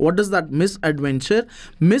 misadventure. What does that misadventure?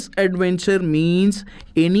 Misadventure means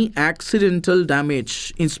any accidental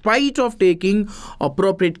damage in spite of taking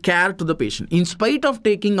appropriate care to the patient. In spite of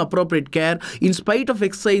taking appropriate care, in spite of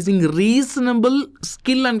exercising reasonable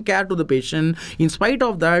skill and care to the patient, in spite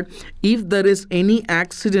of that, if there is any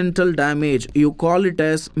accidental damage, you call it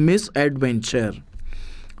as misadventure.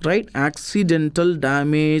 Right, accidental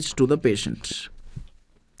damage to the patient.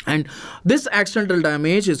 And this accidental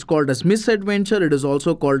damage is called as misadventure. It is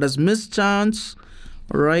also called as mischance.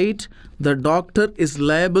 Right, the doctor is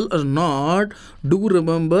liable or not. Do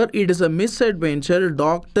remember, it is a misadventure.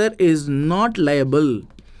 Doctor is not liable.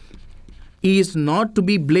 He is not to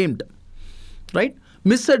be blamed. Right,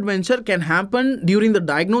 misadventure can happen during the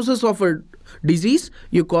diagnosis of a disease.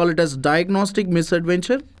 You call it as diagnostic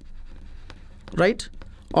misadventure. Right,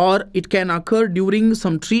 or it can occur during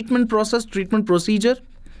some treatment procedure.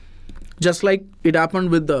 Just like it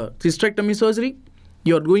happened with the hysterectomy surgery.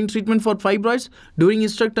 You are doing treatment for fibroids. During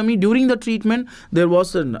hysterectomy, during the treatment, there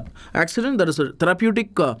was an accident. There is a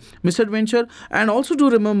therapeutic misadventure. And also to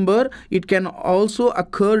remember, it can also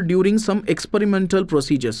occur during some experimental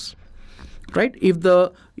procedures. Right? If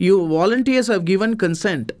you volunteers have given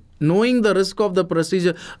consent, knowing the risk of the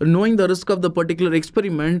procedure, knowing the risk of the particular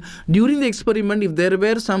experiment, during the experiment, if there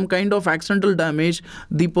were some kind of accidental damage,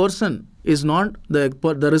 the person is not,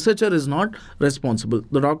 the researcher is not responsible.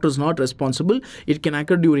 The doctor is not responsible. It can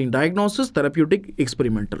occur during diagnosis, therapeutic,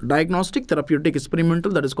 experimental. Diagnostic, therapeutic,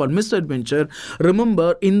 experimental, that is called misadventure.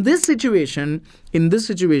 Remember, in this situation,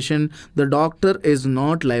 the doctor is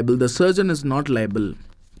not liable. The surgeon is not liable.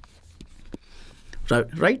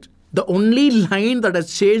 Right? The only line that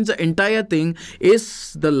has changed the entire thing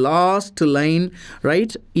is the last line,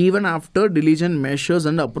 right? Even after diligent measures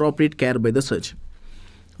and appropriate care by the surgeon,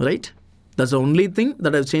 right? That's the only thing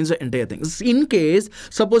that has changed the entire thing. In case,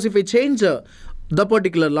 suppose if I change the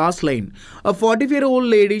particular last line, a 45-year-old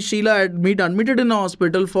lady, Sheila, admitted in a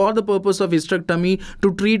hospital for the purpose of hysterectomy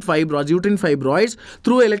to treat fibroids, uterine fibroids.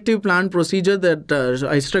 Through elective planned procedure, that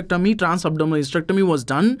hysterectomy, transabdominal hysterectomy was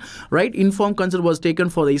done, right? Informed consent was taken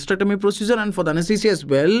for the hysterectomy procedure and for the anesthesia as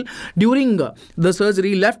well. During the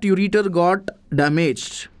surgery, left ureter got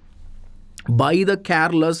damaged by the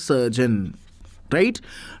careless surgeon. Right?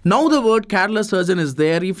 Now the word careless surgeon is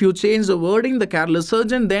there. If you change the wording, the careless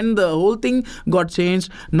surgeon, then the whole thing got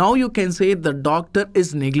changed. Now you can say the doctor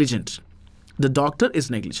is negligent. The doctor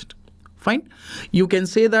is negligent. Fine. You can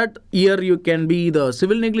say that here you can be the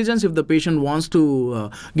civil negligence if the patient wants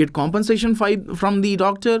to get compensation from the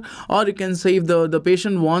doctor, or you can say if the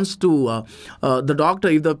patient wants to,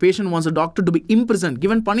 if the patient wants a doctor to be imprisoned,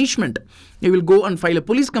 given punishment, he will go and file a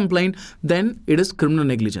police complaint, then it is criminal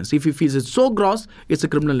negligence. If he feels it's so gross, it's a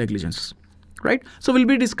criminal negligence. Right? So we'll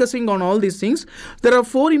be discussing on all these things. There are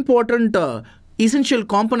 4 important essential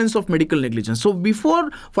components of medical negligence. So before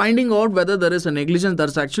finding out whether there is a negligence,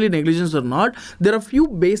 that's actually negligence or not, there are few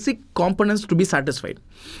basic components to be satisfied.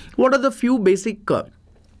 What are the few basic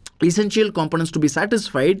essential components to be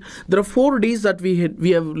satisfied? There are 4 Ds that we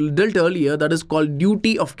have dealt earlier, that is called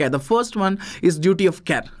duty of care. The first one is duty of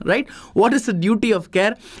care, right? What is the duty of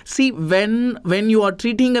care? See, when you are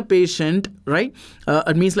treating a patient, right,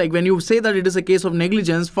 it means like when you say that it is a case of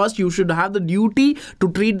negligence, first you should have the duty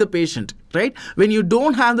to treat the patient, right? When you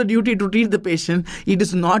don't have the duty to treat the patient, it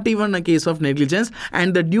is not even a case of negligence.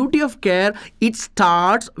 And the duty of care, it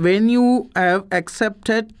starts when you have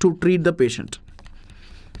accepted to treat the patient.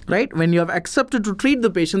 Right? When you have accepted to treat the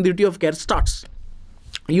patient, the duty of care starts.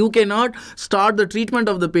 You cannot start the treatment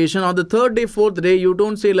of the patient on the 3rd day, 4th day. You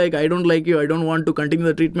don't say like, I don't like you, I don't want to continue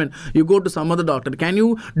the treatment. You go to some other doctor. Can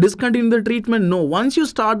you discontinue the treatment? No. Once you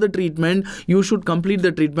start the treatment, you should complete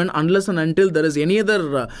the treatment unless and until there is any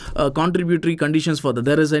other contributory conditions for that.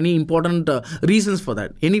 There is any important reasons for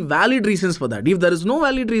that. Any valid reasons for that. If there is no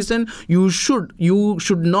valid reason, you should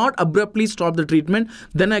not abruptly stop the treatment.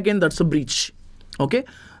 Then again, that's a breach. Okay?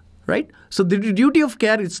 Right? So the duty of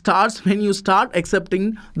care, it starts when you start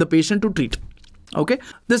accepting the patient to treat. Okay.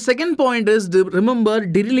 The second point is, remember,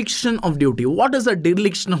 dereliction of duty. What is a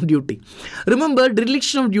dereliction of duty? Remember,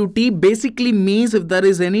 dereliction of duty basically means if there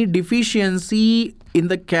is any deficiency in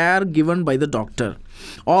the care given by the doctor,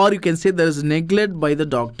 or you can say there is neglect by the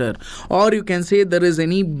doctor, or you can say there is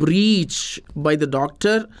any breach by the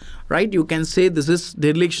doctor, right? You can say this is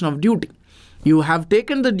dereliction of duty. You have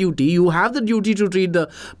taken the duty, you have the duty to treat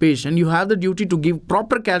the patient, you have the duty to give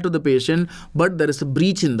proper care to the patient, but there is a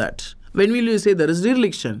breach in that. When will you say there is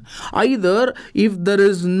dereliction? Either if there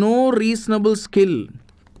is no reasonable skill,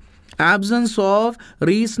 absence of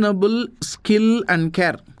reasonable skill and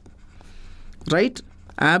care, right?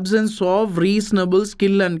 Absence of reasonable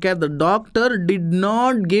skill and care. The doctor did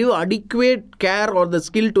not give adequate care or the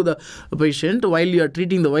skill to the patient while he's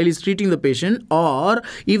treating the patient, or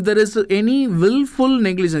if there is any willful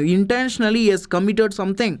negligence, intentionally he has committed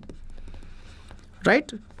something,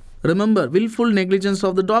 right? Remember, willful negligence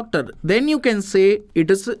of the doctor. Then you can say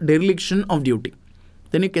it is dereliction of duty.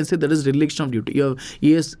 Then you can say there is dereliction of duty.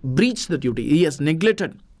 He has breached the duty. He has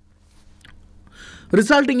neglected,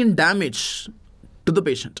 resulting in damage to the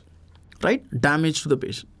patient, right? Damage to the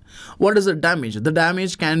patient. What is the damage? The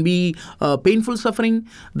damage can be painful suffering.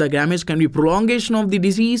 The damage can be prolongation of the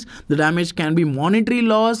disease. The damage can be monetary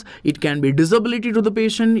loss. It can be disability to the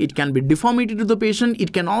patient. It can be deformity to the patient.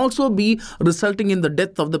 It can also be resulting in the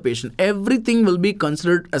death of the patient. Everything will be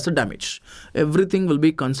considered as a damage. Everything will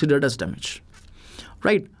be considered as damage,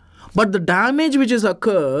 right? But the damage which has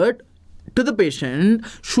occurred to the patient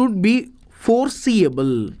should be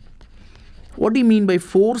foreseeable. What do you mean by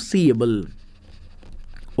foreseeable?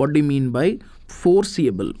 What do you mean by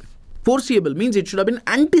foreseeable? Foreseeable means it should have been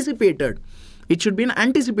anticipated. It should be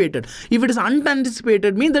anticipated. If it is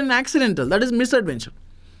unanticipated, means then accidental. That is misadventure.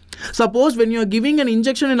 Suppose when you are giving an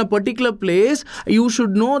injection in a particular place, you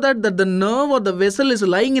should know that the nerve or the vessel is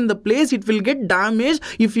lying in the place. It will get damaged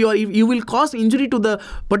if you will cause injury to the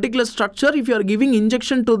particular structure if you are giving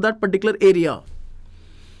injection to that particular area.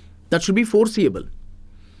 That should be foreseeable,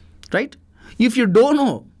 right? If you don't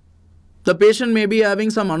know, the patient may be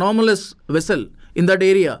having some anomalous vessel in that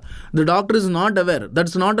area. The doctor is not aware.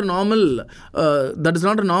 That's not a normal. That is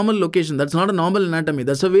not a normal location. That's not a normal anatomy.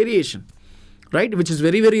 That's a variation, right? Which is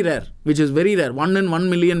very, very rare. 1 in 1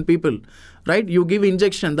 million people, right? You give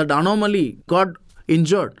injection, that anomaly got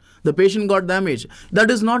injured. The patient got damage.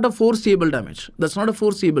 That is not a foreseeable damage. That's not a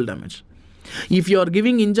foreseeable damage. If you are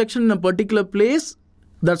giving injection in a particular place,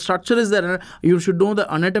 that structure is there. You should know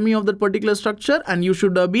the anatomy of that particular structure, and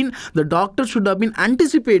the doctor should have been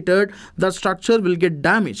anticipated that structure will get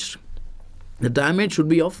damaged. The damage should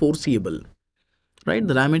be of foreseeable. Right?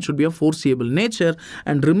 The damage should be of foreseeable nature.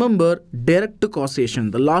 And remember, direct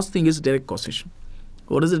causation. The last thing is direct causation.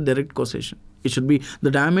 What is the direct causation?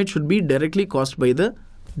 The damage should be directly caused by the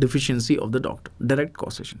deficiency of the doctor. Direct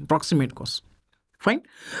causation. Proximate cause. Fine.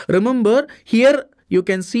 Remember, here you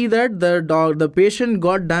can see that the patient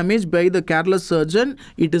got damaged by the careless surgeon.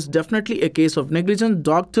 It is definitely a case of negligence.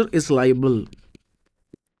 Doctor is liable.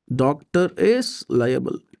 Doctor is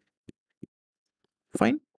liable.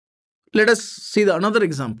 Fine. Let us see another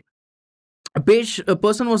example. A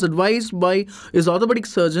person was advised by his orthopedic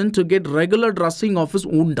surgeon to get regular dressing of his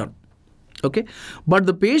wound done. Okay, but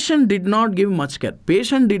the patient did not give much care.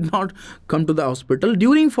 Patient did not come to the hospital.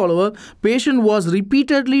 During follow-up, patient was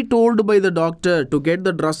repeatedly told by the doctor to get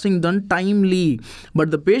the dressing done timely. But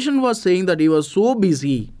the patient was saying that he was so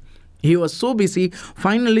busy.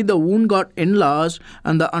 Finally, the wound got enlarged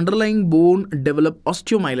and the underlying bone developed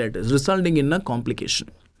osteomyelitis, resulting in a complication.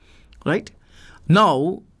 Right?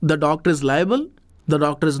 Now, the doctor is liable. The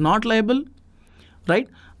doctor is not liable. Right?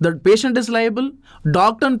 The patient is liable.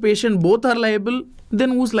 Doctor and patient both are liable. Then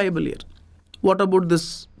who's liable here? What about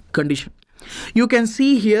this condition? You can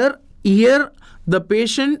see here the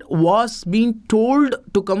patient was being told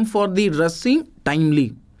to come for the dressing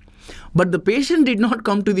timely. But the patient did not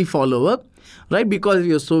come to the follow-up, right? Because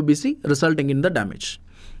he was so busy, resulting in the damage.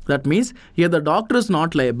 That means here the doctor is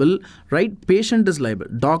not liable, right? Patient is liable.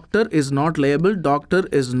 Doctor is not liable. Doctor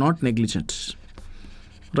is not negligent,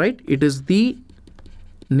 right? It is the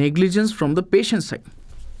negligence from the patient side.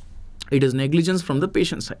 It is negligence from the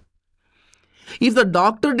patient side. If the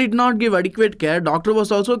doctor did not give adequate care, doctor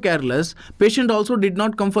was also careless, patient also did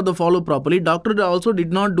not come for the follow properly, doctor also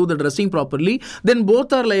did not do the dressing properly, then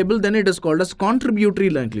both are liable. Then it is called as contributory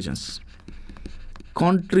negligence.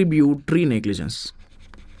 Contributory negligence.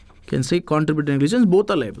 You can say contributory negligence, both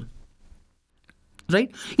are liable. Right?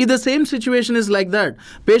 If the same situation is like that,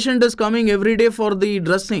 patient is coming every day for the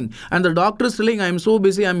dressing and the doctor is telling, I am so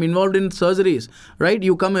busy, I am involved in surgeries, right?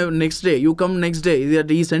 You come next day, you come next day.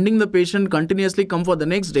 He is sending the patient continuously come for the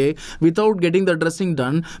next day without getting the dressing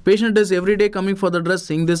done. Patient is every day coming for the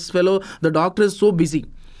dressing. This fellow, the doctor is so busy.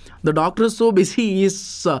 The doctor is so busy, he is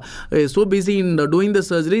so busy in doing the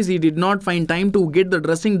surgeries, he did not find time to get the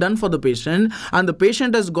dressing done for the patient, and the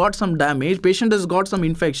patient has got some damage, patient has got some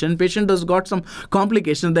infection, patient has got some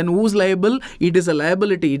complication. Then who's liable? It is a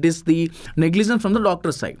liability. It is the negligence from the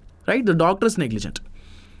doctor's side, right? The doctor is negligent,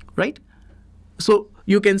 right? So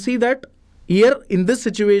you can see that here in this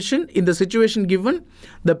situation, in the situation given,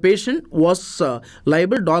 the patient was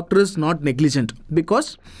liable, doctor is not negligent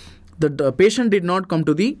because the patient did not come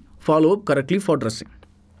to the follow-up correctly for dressing.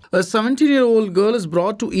 A 17-year-old girl is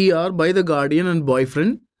brought to ER by the guardian and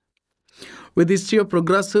boyfriend with history of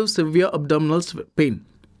progressive severe abdominal pain.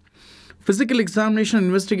 Physical examination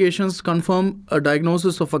investigations confirm a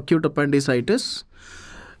diagnosis of acute appendicitis.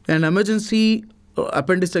 An emergency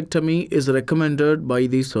appendicectomy is recommended by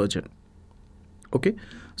the surgeon. Okay,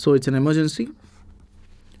 so it's an emergency.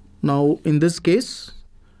 Now, in this case,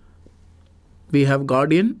 we have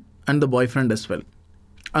guardian and the boyfriend as well,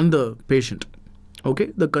 and the patient.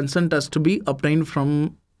 Okay, the consent has to be obtained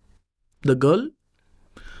from the girl,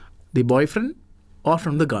 the boyfriend, or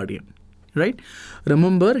from the guardian, right?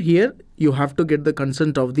 Remember, here you have to get the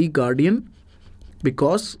consent of the guardian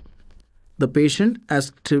because the patient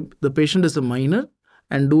is a minor,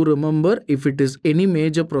 and do remember, if it is any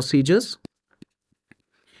major procedure,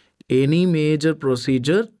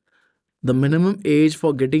 the minimum age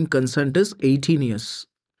for getting consent is 18 years.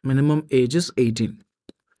 Minimum age is 18.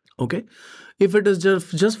 Okay. If it is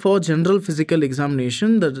just for general physical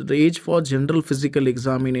examination, the age for general physical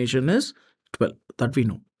examination is 12. That we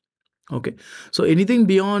know. Okay. So anything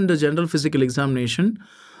beyond the general physical examination,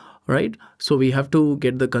 right? So we have to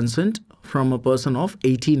get the consent from a person of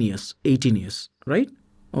 18 years. 18 years, right?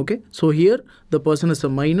 Okay. So here the person is a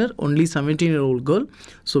minor, only 17-year-old girl.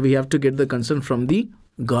 So we have to get the consent from the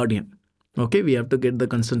guardian. Okay. We have to get the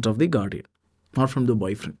consent of the guardian, not from the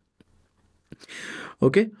boyfriend.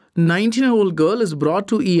 Okay. 19-year-old girl is brought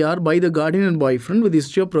to ER by the guardian and boyfriend with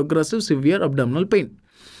history of progressive severe abdominal pain.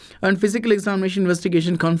 And physical examination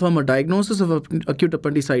investigation confirm a diagnosis of acute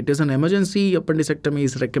appendicitis and emergency appendicectomy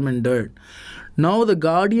is recommended. Now the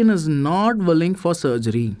guardian is not willing for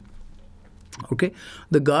surgery. Okay.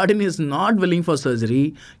 The guardian is not willing for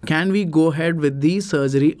surgery. Can we go ahead with the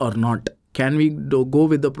surgery or not? can we go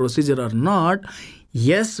with the procedure or not?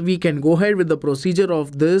 Yes, we can go ahead with the procedure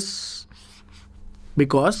of this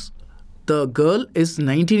because the girl is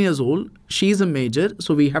 19 years old. She is a major,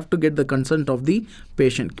 so we have to get the consent of the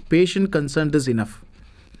patient. Patient consent is enough,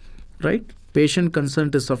 right? Patient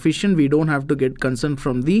consent is sufficient. We don't have to get consent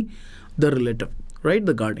from the relative, right?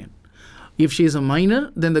 The guardian. If she is a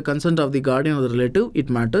minor, then the consent of the guardian or the relative, it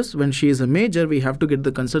matters. When she is a major, we have to get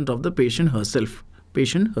the consent of the patient herself.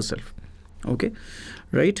 Okay,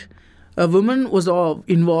 right? A woman was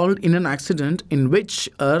involved in an accident in which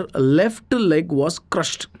her left leg was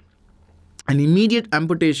crushed. An immediate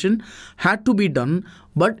amputation had to be done,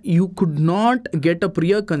 but you could not get a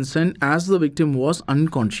prior consent as the victim was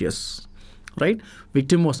unconscious. Right?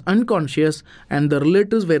 Victim was unconscious and the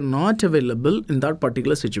relatives were not available in that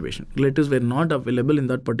particular situation.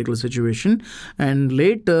 And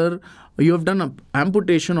later, you have done an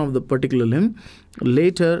amputation of the particular limb.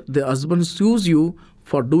 Later, the husband sues you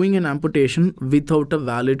for doing an amputation without a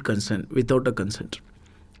valid consent,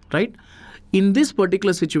 right? In this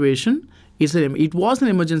particular situation, it was an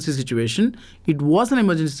emergency situation. It was an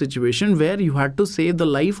emergency situation where you had to save the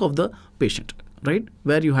life of the patient, right?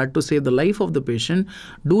 Where you had to save the life of the patient.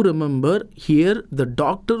 Do remember here, the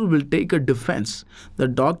doctor will take a defense. The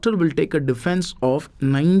doctor will take a defense of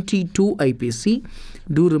 92 IPC.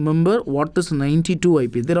 Do remember what is 92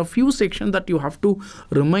 IPC. There are few sections that you have to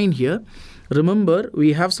remind here. Remember,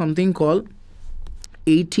 we have something called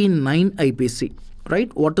 89 IPC,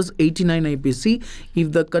 right? What is 89 IPC?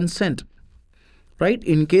 If the consent, right,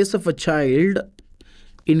 in case of a child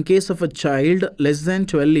less than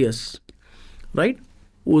 12 years, right,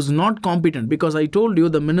 was not competent, because I told you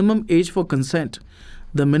the minimum age for consent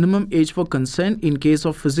in case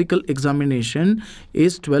of physical examination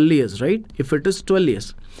is 12 years, right? If it is 12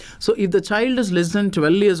 years. So if the child is less than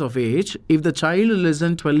 12 years of age,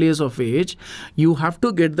 you have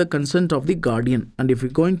to get the consent of the guardian. And if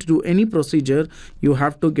you're going to do any procedure, you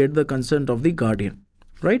have to get the consent of the guardian,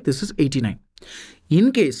 right? This is 89.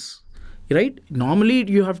 In case, right, normally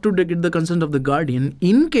you have to get the consent of the guardian.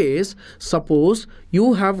 In case, suppose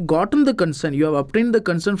you have gotten the consent, you have obtained the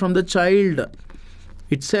consent from the child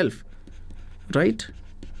itself, right?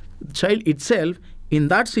 Child itself, in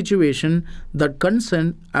that situation, the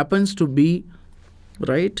consent happens to be,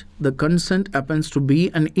 right? The consent happens to be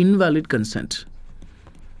an invalid consent,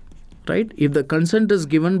 right? If the consent is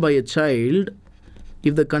given by a child,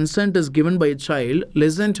 less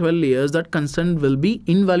than 12 years, that consent will be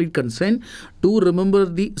invalid consent. Do remember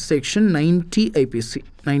the section 90 IPC,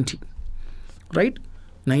 90, right?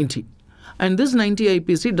 90. And this 90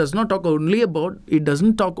 IPC doesn't talk only about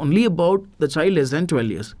the child less than 12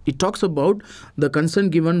 years. It talks about the consent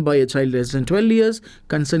given by a child less than 12 years,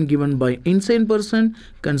 consent given by insane person,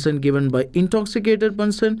 consent given by intoxicated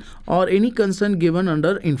person, or any consent given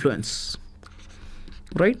under influence,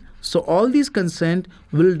 right? So all these consent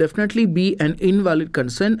will definitely be an invalid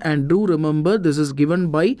consent, and do remember this is given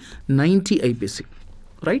by 90 IPC.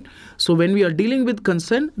 Right? So when we are dealing with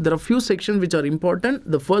consent, there are few sections which are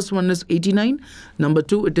important. The first one is 89. Number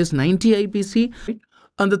 2, it is 90 IPC. Right?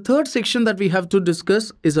 And the third section that we have to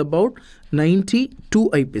discuss is about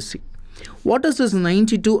 92 IPC. What does this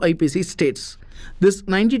 92 IPC states? This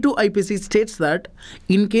 92 IPC states that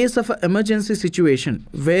in case of an emergency situation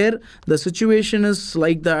where the situation is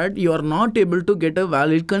like that, you are not able to get a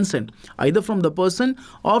valid consent either from the person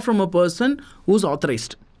or from a person who's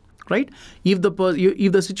authorized. Right? If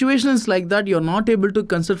the situation is like that, you are not able to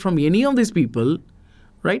consent from any of these people,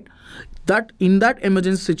 right? That in that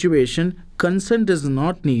emergency situation, consent is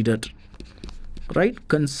not needed. Right?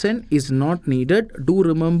 Consent is not needed. Do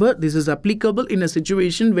remember, this is applicable in a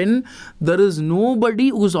situation when there is nobody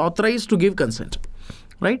who is authorized to give consent.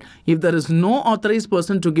 Right? If there is no authorized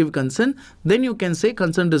person to give consent, then you can say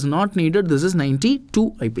consent is not needed. This is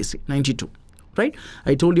 92 IPC. 92. Right?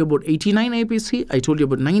 I told you about 89 IPC. I told you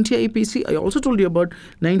about 90 IPC. I also told you about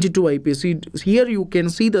 92 IPC. Here you can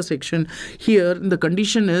see the section. Here the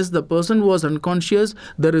condition is the person was unconscious.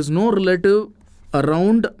 There is no relative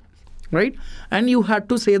around. Right? And you had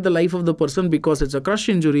to save the life of the person because it's a crush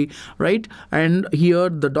injury. Right? And here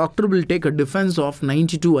the doctor will take a defense of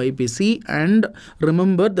 92 IPC. And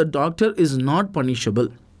remember, the doctor is not punishable.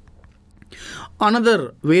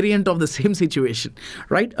 Another variant of the same situation,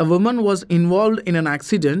 right? A woman was involved in an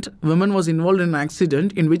accident.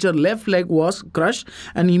 In which her left leg was crushed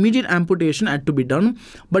and immediate amputation had to be done.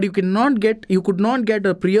 But you could not get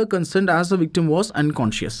a prior consent as the victim was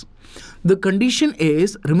unconscious. The condition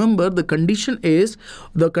is, remember, the condition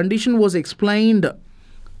was explained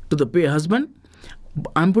to the husband.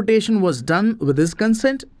 Amputation was done with his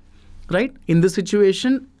consent. right? In this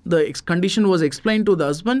situation, the condition was explained to the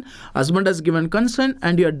husband. Husband has given consent,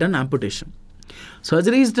 and you had done amputation.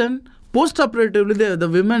 Surgery is done. Post-operatively,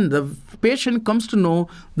 the patient comes to know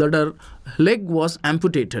that her leg was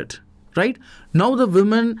amputated, right? Now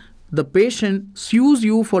the patient sues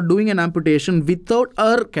you for doing an amputation without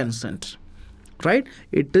her consent, right?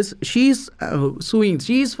 She is suing.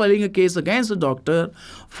 She is filing a case against the doctor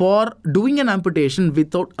for doing an amputation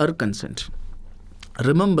without her consent.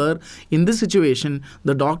 Remember, in this situation,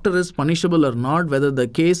 the doctor is punishable or not, whether the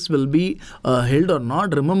case will be held or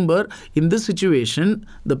not. Remember, in this situation,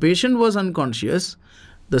 the patient was unconscious.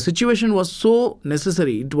 The situation was so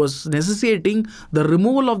necessary. It was necessitating the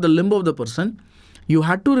removal of the limb of the person. You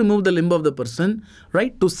had to remove the limb of the person,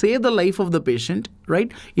 right, to save the life of the patient, right?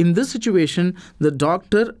 In this situation, the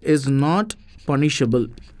doctor is not punishable.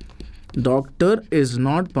 Doctor is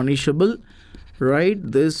not punishable. Right,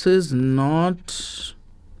 this is not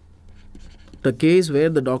the case where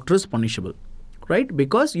the doctor is punishable, right?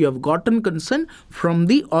 Because you have gotten consent from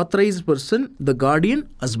the authorized person, the guardian,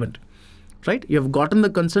 husband, right? You have gotten the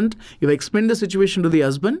consent, you have explained the situation to the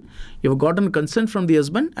husband, you have gotten consent from the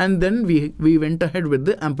husband, and then we went ahead with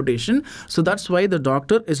the amputation. So that's why the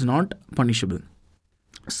doctor is not punishable.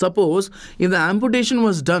 Suppose if the amputation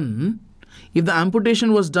was done without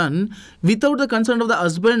the consent of the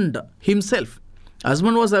husband himself,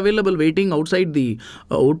 husband was available waiting outside the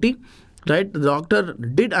OT, right? The doctor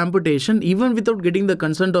did amputation even without getting the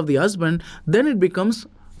consent of the husband, then it becomes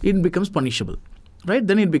punishable, right?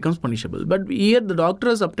 Then it becomes punishable. But here the doctor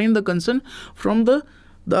has obtained the consent from the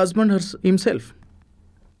husband himself.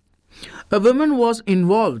 A woman was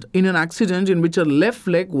involved in an accident in which her left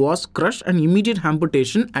leg was crushed and immediate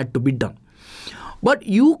amputation had to be done. But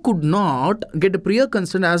you could not get a prior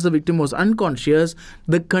consent as the victim was unconscious.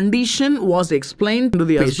 The condition was explained to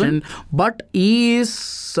the husband, but he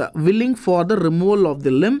is willing for the removal of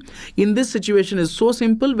the limb. In this situation, is so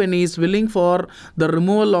simple. When he is willing for the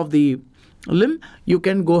removal of the limb, you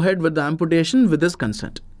can go ahead with the amputation with his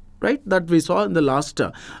consent, right? That we saw in the last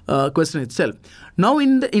question itself. Now,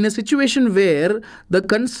 in a situation where the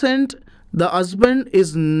consent, the husband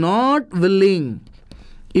is not willing.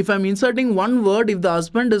 If I'm inserting one word, if the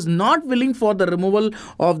husband is not willing for the removal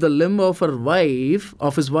of the limb of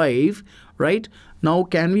his wife, right? Now,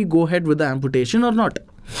 can we go ahead with the amputation or not?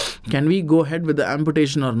 Can we go ahead with the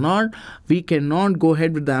amputation or not? We cannot go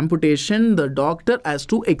ahead with the amputation. The doctor has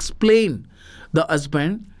to explain the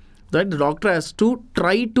husband, right? The doctor has to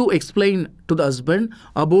try to explain to the husband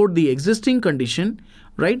about the existing condition,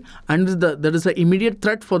 right? And there is an immediate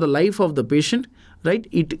threat for the life of the patient, right?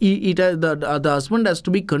 The husband has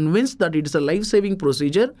to be convinced that it is a life-saving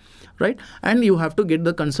procedure, right? And you have to get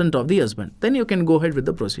the consent of the husband. Then you can go ahead with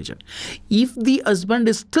the procedure. If the husband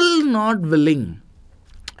is still not willing,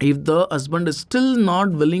 for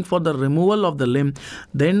the removal of the limb,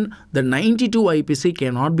 then the 92 IPC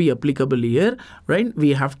cannot be applicable here, right?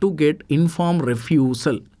 We have to get informed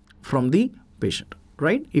refusal from the patient,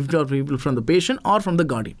 right? If the people from the patient or from the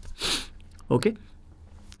guardian, okay?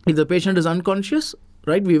 If the patient is unconscious,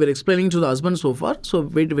 right, we were explaining to the husband so far, so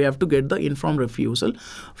we have to get the informed refusal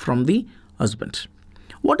from the husband.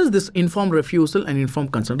 What is this informed refusal and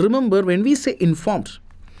informed consent? Remember, when we say informed,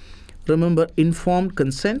 remember informed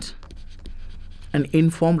consent and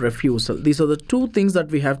informed refusal. These are the two things that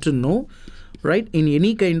we have to know, right, in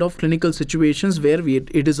any kind of clinical situations where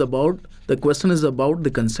the question is about the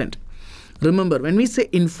consent. Remember, when we say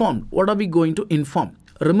informed, what are we going to inform?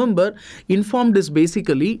 Remember, informed is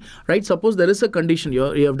basically, right, suppose there is a condition, you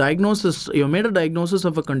have made a diagnosis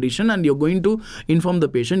of a condition and you're going to inform the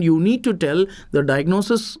patient. You need to tell the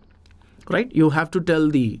diagnosis, right? You have to tell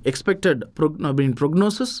the expected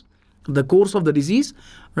prognosis, the course of the disease,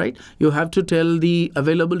 right? You have to tell the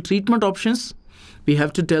available treatment options. We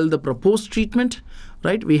have to tell the proposed treatment,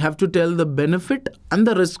 right? We have to tell the benefit and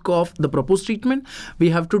the risk of the proposed treatment.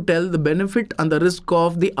 We have to tell the benefit and the risk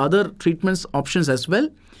of the other treatments options as well,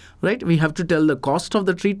 right? We have to tell the cost of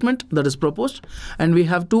the treatment that is proposed, and we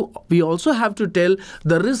also have to tell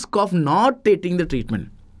the risk of not taking the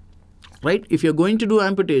treatment. Right? If you're going to do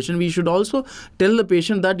amputation, we should also tell the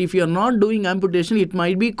patient that if you're not doing amputation, it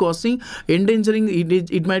might be endangering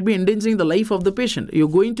the life of the patient. You're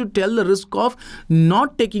going to tell the risk of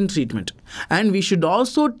not taking treatment. And we should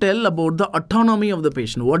also tell about the autonomy of the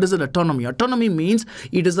patient. What is an autonomy? Autonomy means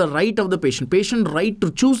it is the right of the patient right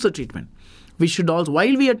to choose the treatment. We should also,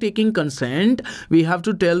 while we are taking consent, we have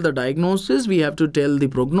to tell the diagnosis, we have to tell the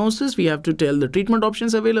prognosis, we have to tell the treatment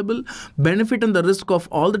options available, benefit and the risk of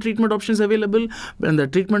all the treatment options available, and the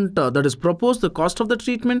treatment that is proposed, the cost of the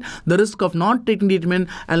treatment, the risk of not taking treatment,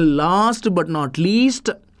 and last but not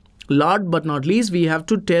least, Last but not least, we have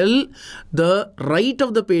to tell the right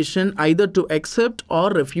of the patient either to accept or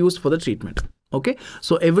refuse for the treatment. Okay,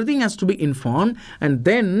 so everything has to be informed, and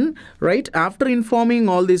then right after informing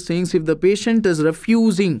all these things, if the patient is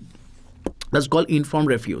refusing, that's called informed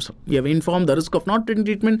refusal. You have informed the risk of not getting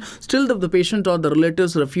treatment, still the patient or the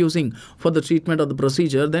relatives refusing for the treatment or the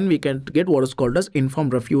procedure, then we can get what is called as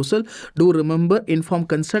informed refusal. Do remember informed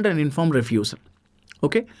consent and informed refusal.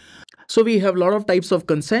 Okay, so we have a lot of types of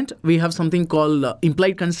consent. We have something called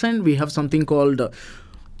implied consent. We have something called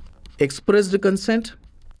expressed consent.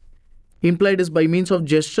 Implied is by means of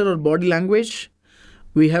gesture or body language.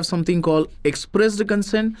 We have something called expressed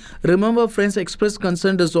consent. Remember friends, expressed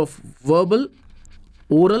consent is of verbal,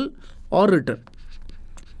 oral or written.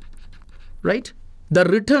 Right? The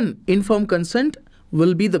written informed consent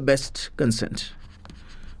will be the best consent.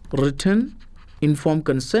 Written informed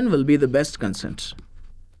consent will be the best consent.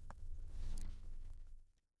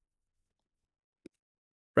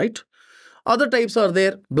 Right? Other types are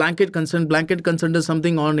there. Blanket consent. Blanket consent is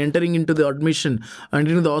something on entering into the admission,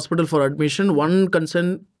 entering the hospital for admission. One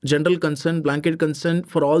consent, general consent, blanket consent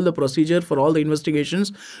for all the procedure, for all the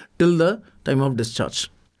investigations till the time of discharge.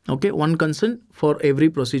 Okay, one consent for every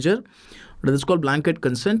procedure. That is called blanket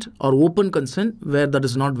consent, or open consent where that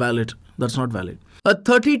is not valid. That's not valid. A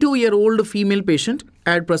 32-year-old female patient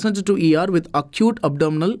had presented to ER with acute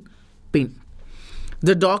abdominal pain.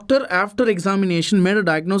 The doctor, after examination, made a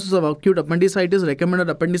diagnosis of acute appendicitis, recommended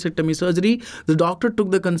appendectomy surgery. The doctor took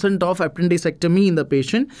the consent of appendectomy in the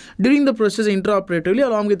patient. During the process intraoperatively,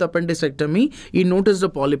 along with appendectomy, he noticed a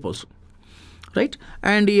polyp also. Right?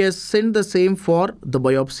 And he has sent the same for the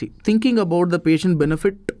biopsy, thinking about the patient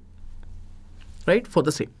benefit, right, for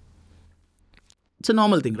the same. It's a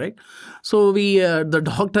normal thing, right? So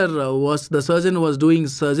the surgeon was doing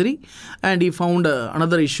surgery and he found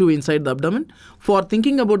another issue inside the abdomen. For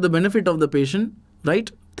thinking about the benefit of the patient,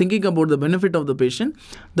 right? Thinking about the benefit of the patient,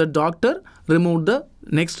 the doctor removed the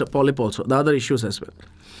next polyp also, the other issues as well,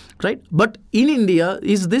 right? But in India,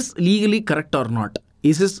 is this legally correct or not?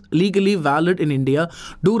 Is this legally valid in India?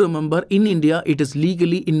 Do remember, in India, it is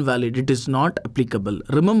legally invalid. It is not applicable.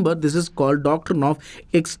 Remember, this is called doctrine of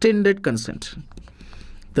extended consent.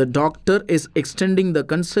 The doctor is extending the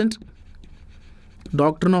consent.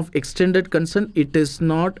 Doctrine of extended consent, it is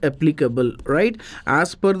not applicable, right?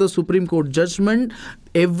 As per the Supreme Court judgment,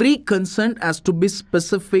 every consent has to be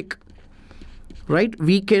specific, right?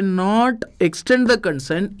 We cannot extend the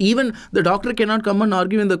consent. Even the doctor cannot come and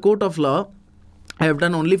argue in the court of law, I have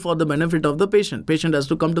done only for the benefit of the patient. Patient has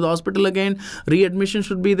to come to the hospital again. Readmission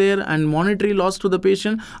should be there and monetary loss to the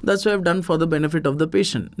patient. That's why I have done for the benefit of the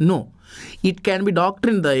patient. No. It can be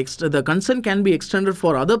doctrine. The consent can be extended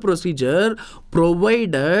for other procedure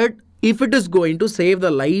provided if it is going to save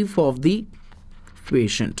the life of the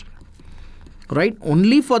patient. Right?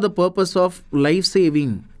 Only for the purpose of life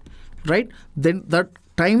saving. Right? Then that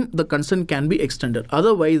time the consent can be extended.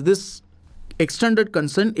 Otherwise, this extended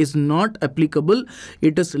consent is not applicable.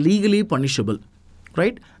 It is legally punishable,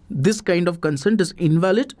 right? This kind of consent is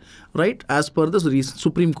invalid, right, as per the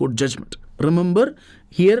Supreme Court judgment. Remember,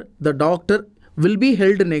 here the doctor will be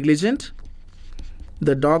held negligent.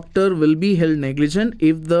 The doctor will be held negligent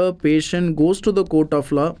if the patient goes to the court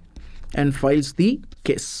of law and files the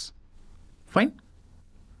case. Fine.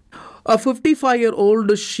 A 55-year-old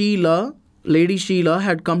Lady Sheila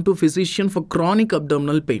had come to physician for chronic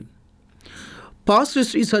abdominal pain. Past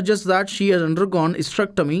history suggests that she had undergone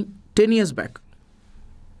hysterectomy 10 years back.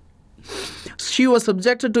 She was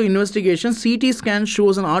subjected to investigation. CT scan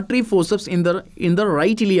shows an artery forceps in the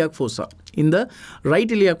right iliac fossa. In the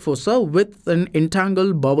right iliac fossa with an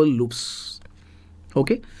entangled bowel loops.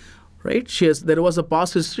 Okay, right? There was a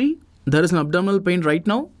past history. There is an abdominal pain right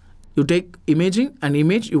now. You take an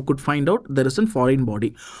image, you could find out there is a foreign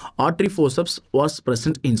body. Artery forceps was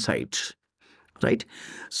present inside. Right?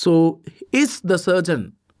 So, is the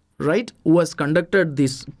surgeon, right, who has conducted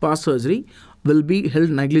this past surgery will be held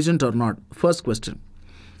negligent or not? First question.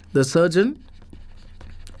 The surgeon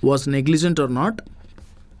was negligent or not?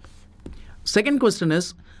 Second question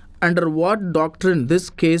is, under what doctrine this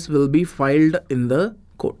case will be filed in the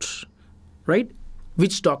court? Right?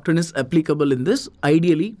 Which doctrine is applicable in this?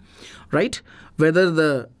 Ideally, right?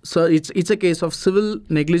 Whether it's a case of civil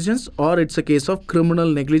negligence or it's a case of criminal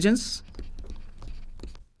negligence.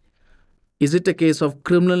 Is it a case of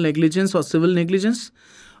criminal negligence or civil negligence?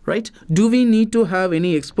 Right? Do we need to have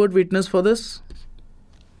any expert witness for this?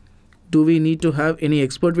 Do we need to have any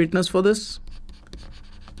expert witness for this?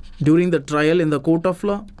 During the trial in the court of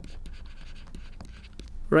law?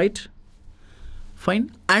 Right? Fine.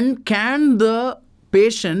 And can the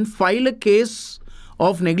patient file a case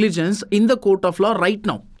of negligence in the court of law right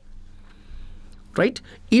now. Right?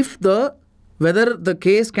 Whether the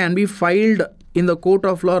case can be filed in the court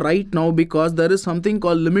of law right now, because there is something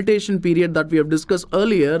called limitation period that we have discussed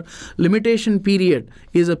earlier. Limitation period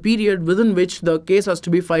is a period within which the case has to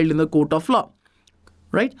be filed in the court of law.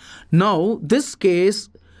 Right? Now, this case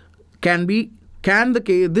can be filed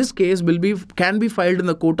in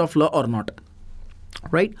the court of law or not.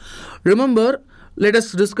 Right? Remember, let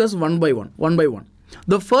us discuss one by one.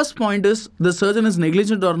 The first point is, the surgeon is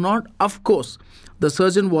negligent or not? Of course, the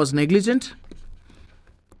surgeon was negligent.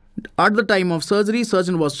 At the time of surgery,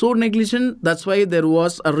 surgeon was so negligent, that's why there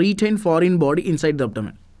was a retained foreign body inside the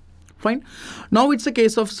abdomen. Fine. Now it's a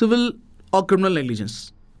case of civil or criminal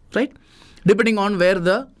negligence, right? Depending on where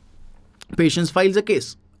the patient files a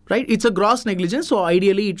case. Right? It's a gross negligence, so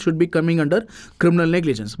ideally it should be coming under criminal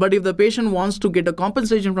negligence. But if the patient wants to get a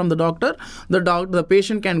compensation from the doctor, the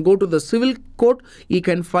patient can go to the civil court. He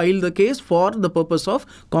can file the case for the purpose of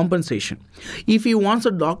compensation. If he wants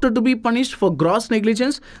a doctor to be punished for gross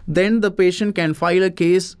negligence, then the patient can file a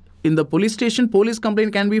case in the police station. Police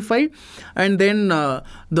complaint can be filed, and then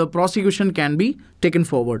the prosecution can be taken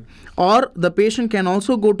forward. Or the patient can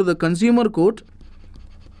also go to the consumer court,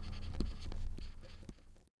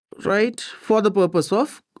 right, for the purpose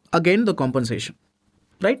of, again, the compensation.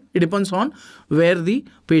 Right? It depends on where the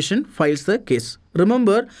patient files the case.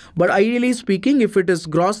 Remember, but ideally speaking, if it is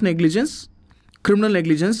gross negligence, criminal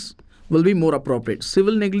negligence will be more appropriate.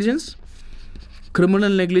 Civil negligence,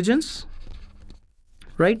 criminal negligence.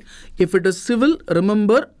 Right? If it is civil,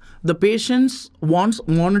 remember, the patient wants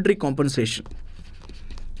monetary compensation.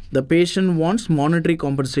 The patient wants monetary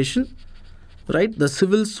compensation. Right? The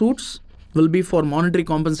civil suits will be for monetary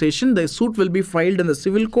compensation. The suit will be filed in the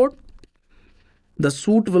civil court. The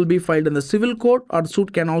suit will be filed in the civil court, or the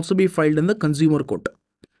suit can also be filed in the consumer court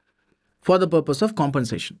for the purpose of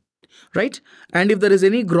compensation. Right? And if there is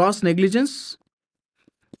any gross negligence,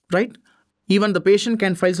 right, even the patient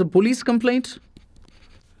can file a police complaint.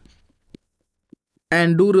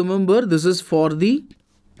 And do remember, this is for the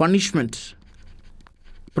punishment.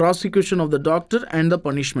 Prosecution of the doctor and the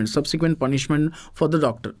punishment, subsequent punishment for the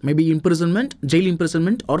doctor, maybe imprisonment, jail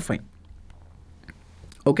imprisonment, or fine.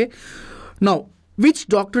 Okay. Now, which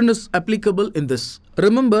doctrine is applicable in this?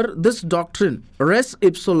 Remember, this doctrine, res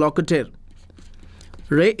ipso loquitur.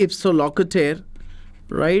 Re ipso loquitur,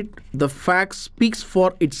 right? The fact speaks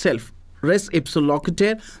for itself. Res ipso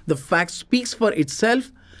loquitur, the fact speaks for itself.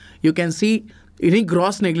 You can see any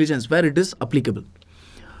gross negligence where it is applicable.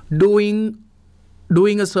 Doing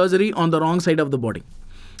a surgery on the wrong side of the body,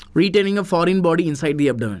 retaining a foreign body inside the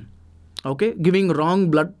abdomen, okay, giving wrong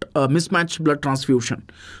blood, mismatched blood transfusion,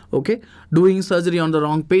 okay, doing surgery on the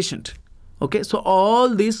wrong patient, okay. So all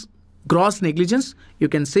these gross negligence, you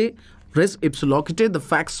can say res ipso loquitur, the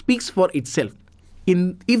fact speaks for itself.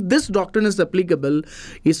 If this doctrine is applicable,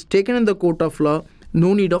 is taken in the court of law,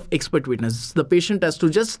 no need of expert witness. The patient has to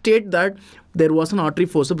just state that there was an artery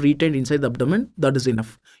forceps retained inside the abdomen. That is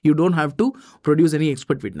enough. You don't have to produce any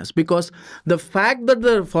expert witness, because the fact that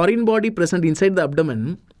the foreign body present inside the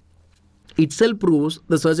abdomen itself proves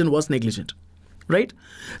the surgeon was negligent. Right?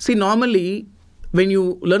 See, normally when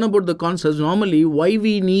you learn about the concepts, normally why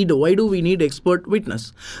do we need expert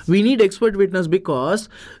witness? We need expert witness because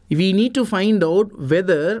we need to find out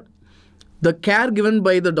whether the care given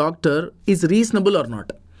by the doctor is reasonable or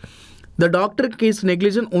not. The doctor is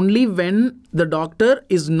negligent only when the doctor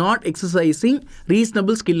is not exercising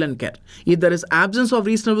reasonable skill and care. If there is absence of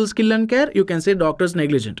reasonable skill and care, you can say doctor is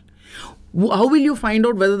negligent. How will you find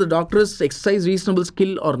out whether the doctor has exercised reasonable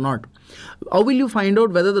skill or not? How will you find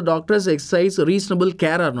out whether the doctor has exercised reasonable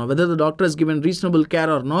care or not? Whether the doctor has given reasonable care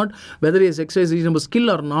or not? Whether he has exercised reasonable skill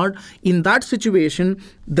or not? In that situation,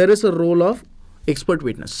 there is a role of expert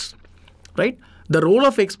witness. Right? The role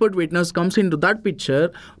of expert witness comes into that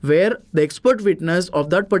picture, where the expert witness of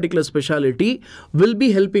that particular specialty will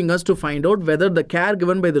be helping us to find out whether the care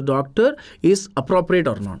given by the doctor is appropriate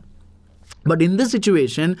or not. But in this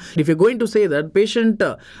situation, if you're going to say that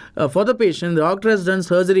for the patient, the doctor has done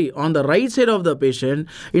surgery on the right side of the patient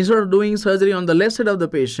instead of doing surgery on the left side of the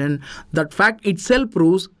patient, that fact itself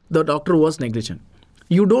proves the doctor was negligent.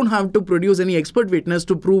 You don't have to produce any expert witness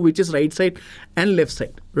to prove which is right side and left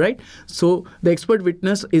side, right? So the expert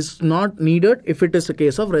witness is not needed if it is a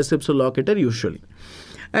case of res ipso loquitur usually.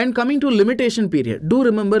 And coming to limitation period, do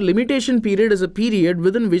remember, limitation period is a period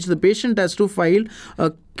within which the patient has to file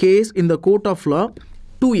a case in the court of law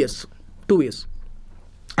 2 years. 2 years.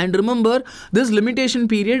 And remember, this limitation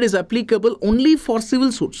period is applicable only for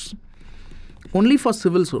civil suits. Only for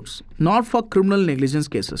civil suits, not for criminal negligence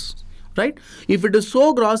cases. right? If it is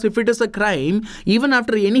so gross, if it is a crime, even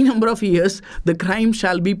after any number of years, the crime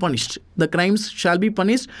shall be punished. The crimes shall be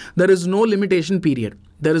punished. There is no limitation period.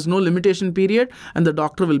 There is no limitation period, and the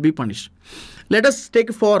doctor will be punished. Let us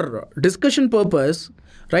take for discussion purpose,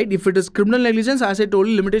 right? If it is criminal negligence, as I told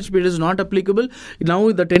you, limitation period is not applicable.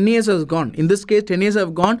 Now the 10 years has gone. In this case, 10 years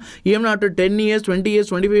have gone. Even after 10 years, 20 years,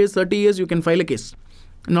 25 years, 30 years, you can file a case.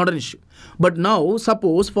 Not an issue. But now,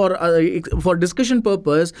 suppose for discussion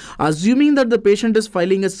purpose, assuming that the patient is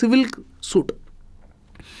filing a civil suit,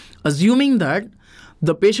 assuming that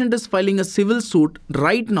the patient is filing a civil suit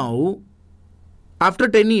right now, after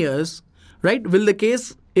 10 years, right? Will the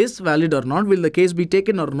case is valid or not? Will the case be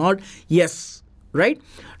taken or not? Yes, right?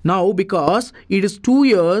 Now, because it is 2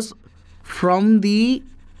 years from the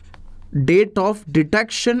date of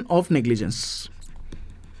detection of negligence.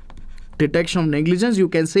 Detection of negligence, you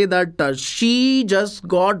can say that she just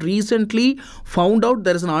got recently found out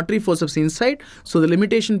there is an artery forceps inside, so the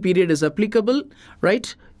limitation period is applicable,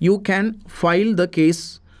 right? You can file the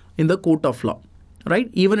case in the court of law,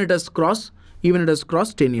 right? Even it has crossed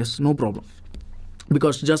 10 years, no problem,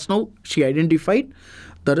 because just now she identified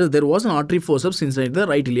there was an artery forceps inside the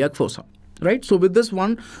right iliac fossa, right? So with this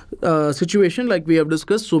one situation, like we have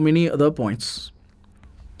discussed so many other points.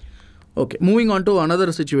 Okay, moving on to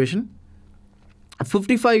another situation. A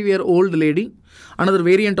 55-year-old lady, another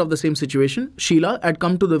variant of the same situation, Sheila, had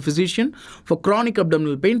come to the physician for chronic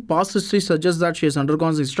abdominal pain. Past history suggests that she has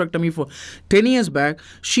undergone hysterectomy for 10 years back.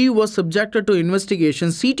 She was subjected to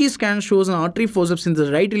investigation. CT scan shows an artery forceps in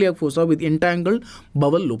the right iliac fossa with entangled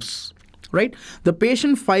bowel loops. Right? The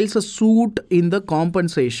patient files a suit in the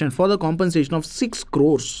compensation for the compensation of 6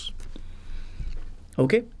 crores.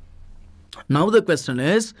 Okay. Now the question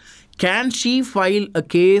is, can she file a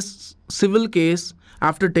case, civil case,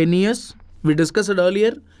 after 10 years? We discussed it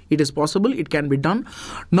earlier. It is possible. It can be done.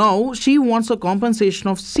 Now she wants a compensation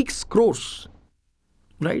of 6 crores.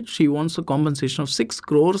 Right? She wants a compensation of 6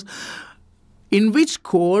 crores. In which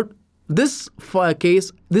court this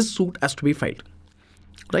case, this suit has to be filed.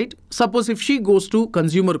 Right? Suppose if she goes to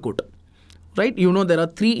consumer court. Right? You know there are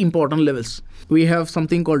 3 important levels. We have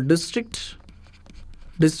something called district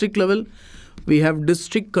level. We have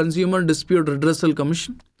District Consumer Dispute Redressal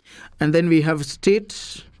Commission, and then we have State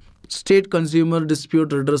Consumer Dispute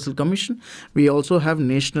Redressal Commission. We also have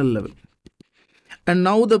national level. And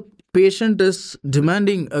now the patient is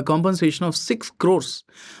demanding a compensation of 6 crores,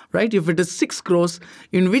 right? If it is 6 crores,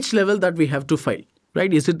 in which level that we have to file,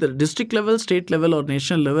 right? Is it the district level, state level, or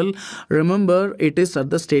national level? Remember, it is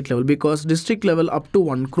at the state level, because district level up to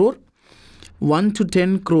 1 crore, 1 to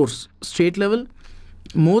 10 crores state level,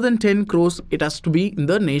 more than 10 crores, it has to be in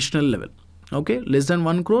the national level. Okay, less than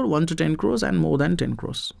 1 crore, 1 to 10 crores, and more than 10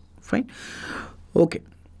 crores. Fine. Okay.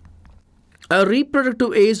 A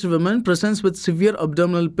reproductive aged woman presents with severe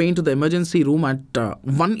abdominal pain to the emergency room at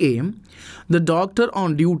 1 a.m. The doctor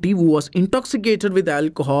on duty, who was intoxicated with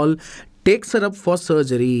alcohol, takes her up for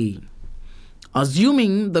surgery,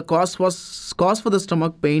 assuming the cause for the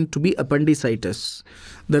stomach pain to be appendicitis.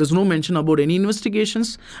 There is no mention about any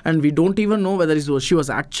investigations, and we don't even know whether she was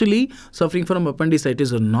actually suffering from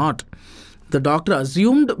appendicitis or not. The doctor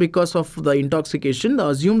assumed, because of the intoxication,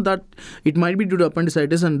 assumed that it might be due to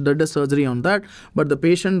appendicitis and did a surgery on that, but the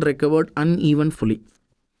patient recovered unevenly.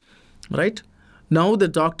 Right? Now the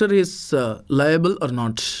doctor is liable or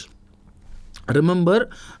not. Remember,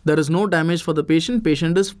 there is no damage for the patient.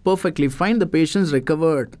 Patient is perfectly fine. The patient's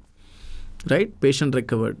recovered. Right? Patient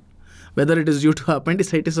recovered. Whether it is due to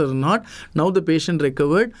appendicitis or not, now the patient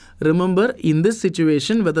recovered. Remember, in this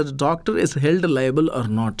situation, whether the doctor is held liable or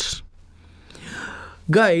not.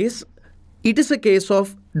 Guys, it is a case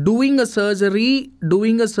of doing a surgery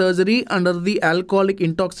under the alcoholic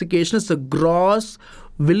intoxication is a gross,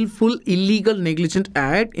 willful, illegal, negligent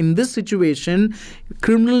act. In this situation,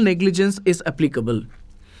 criminal negligence is applicable.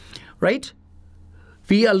 Right?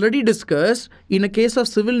 We already discussed, in a case of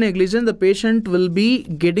civil negligence, the patient will be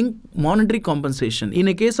getting monetary compensation. In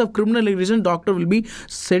a case of criminal negligence, doctor will be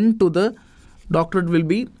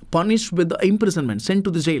punished with the imprisonment, sent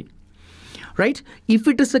to the jail. Right? If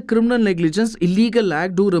it is a criminal negligence, illegal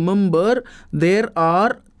act, do remember there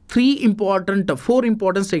are 4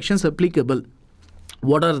 important sections applicable.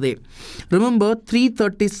 What are they? Remember,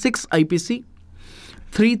 336 IPC,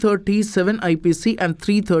 337 IPC, and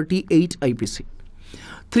 338 IPC.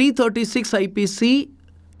 336 IPC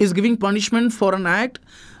is giving punishment for an act,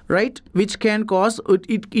 right, which can cause,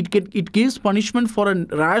 it gives punishment for a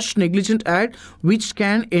rash negligent act which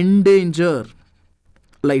can endanger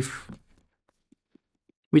life.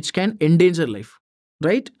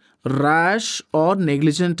 Right? Rash or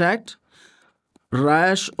negligent act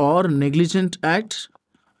rash or negligent act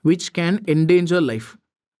which can endanger life.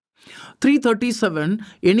 337,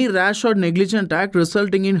 any rash or negligent act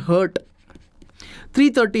resulting in hurt.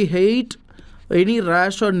 338, any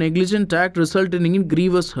rash or negligent act resulting in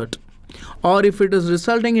grievous hurt. Or if it is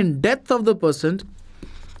resulting in death of the person,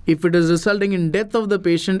 if it is resulting in death of the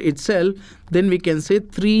patient itself, then we can say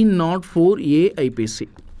 304A IPC.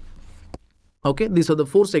 Okay, these are the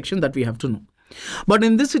 4 sections that we have to know. But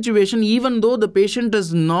in this situation, even though the patient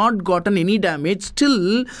has not gotten any damage,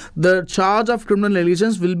 still the charge of criminal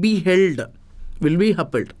negligence will be held, will be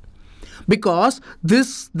upheld. Because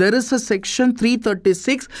there is a section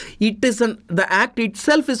 336, the act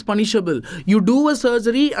itself is punishable. You do a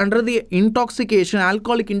surgery under the intoxication,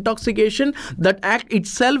 alcoholic intoxication, that act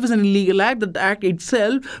itself is an illegal act. That act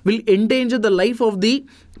itself will endanger the life of the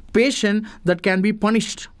patient, that can be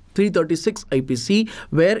punished. 336 IPC,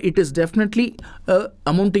 where it is definitely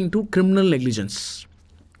amounting to criminal negligence.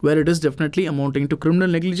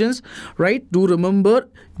 Right? Do remember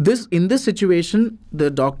this, in this situation, the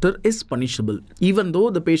doctor is punishable, even though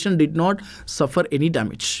the patient did not suffer any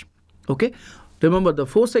damage. Okay? Remember the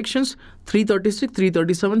 4 sections, 336,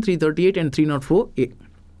 337, 338 and 304A.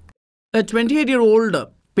 A 28-year-old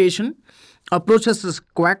patient approaches his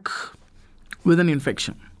quack with an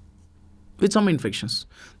infection, with some infections.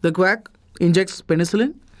 The quack injects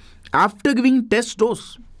penicillin after giving test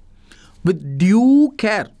dose with due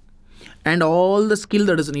care and all the skill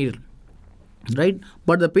that is needed, right?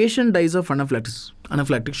 But the patient dies of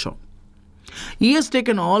anaphylactic shock. He has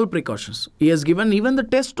taken all precautions. He has given even the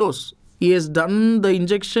test dose. He has done the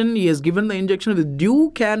injection. He has given the injection with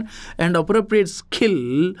due care and appropriate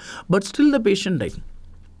skill, but still the patient died.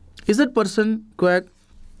 Is that person quack,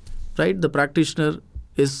 right? The practitioner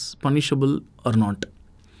is punishable or not,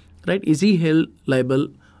 right? Is he held liable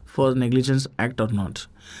for negligence act or not?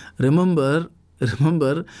 Remember,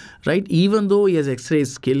 right, even though he has x-ray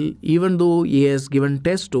skill, even though he has given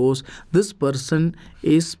test dose, this person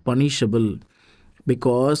is punishable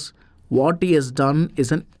because what he has done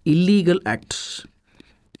is an illegal act.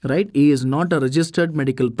 Right? He is not a registered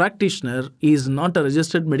medical practitioner. He is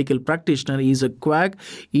a quack.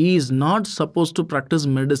 He is not supposed to practice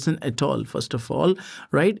medicine at all, first of all.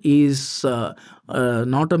 Right? He is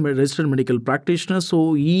not a registered medical practitioner,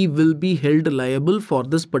 so he will be held liable for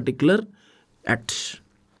this particular act.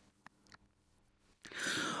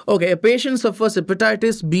 Okay, a patient suffers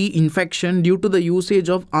hepatitis B infection due to the usage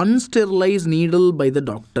of unsterilized needle by the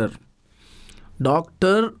doctor.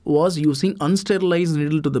 Doctor was using unsterilized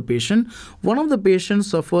needle to the patient. One of the patients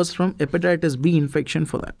suffers from hepatitis B infection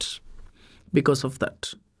for that, because of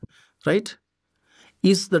that, right?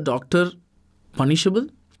 Is the doctor punishable,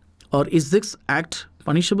 or is this act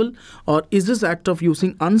punishable, or is this act of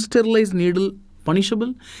using unsterilized needle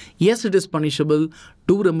punishable? Yes, it is punishable.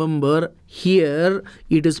 Do remember, here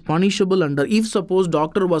it is punishable under, if suppose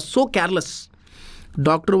doctor was so careless,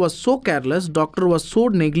 doctor was so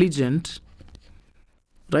negligent,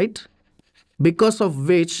 right, because of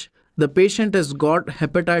which the patient has got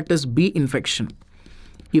hepatitis B infection.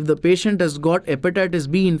 If the patient has got hepatitis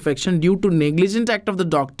B infection due to negligent act of the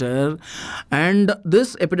doctor, and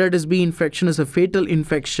this hepatitis B infection is a fatal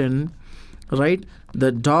infection, right,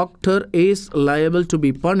 the doctor is liable to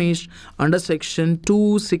be punished under section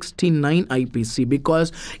 269 IPC,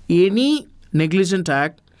 because any negligent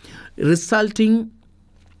act resulting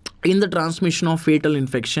in the transmission of fatal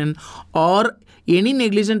infection, or any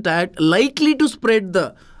negligent act likely to spread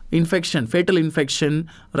the infection, fatal infection,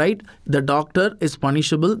 right, the doctor is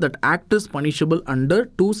punishable. That act is punishable under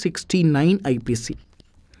 269 IPC,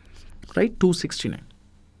 right, 269.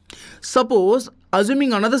 Suppose,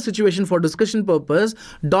 assuming another situation for discussion purpose,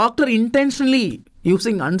 doctor intentionally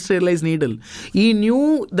using unsterilized needle. He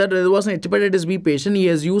knew that there was an hepatitis B patient. He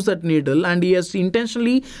has used that needle, and he has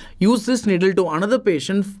intentionally used this needle to another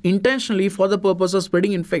patient intentionally for the purpose of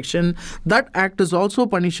spreading infection. That act is also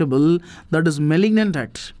punishable. That is malignant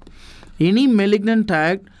act. Any malignant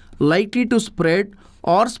act likely to spread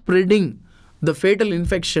or spreading the fatal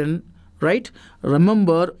infection, right?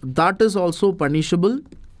 Remember, that is also punishable,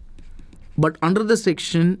 but under the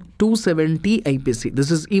section 270 IPC.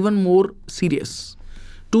 This is even more serious.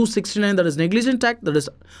 269, that is negligent act,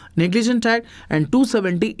 and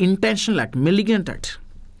 270 intentional act, malignant act,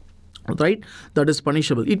 right, that is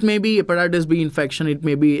punishable. It may be hepatitis B infection, it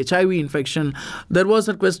may be HIV infection. There was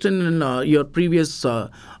a question in your previous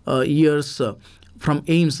years from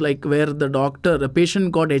AIMS, like where a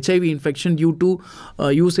patient got HIV infection due to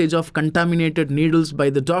usage of contaminated needles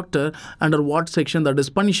by the doctor. Under what section that is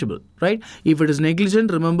punishable, right? If it is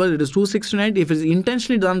negligent, remember it is 269. If it is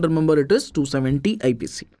intentionally done, remember it is 270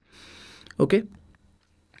 IPC. Okay.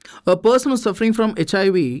 A person who's suffering from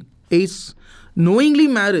HIV is knowingly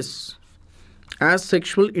marries as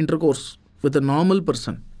sexual intercourse with a normal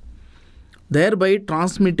person, thereby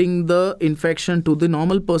transmitting the infection to the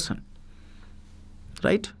normal person.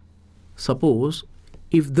 Right? Suppose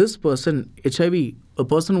if this person, HIV, a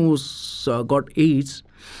person who's got AIDS,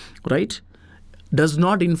 right, does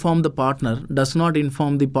not inform the partner,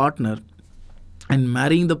 and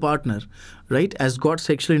marrying the partner, right, has got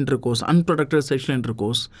sexual intercourse, unprotected sexual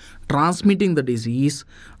intercourse, transmitting the disease,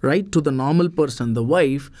 right, to the normal person, the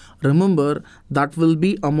wife, remember that will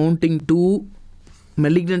be amounting to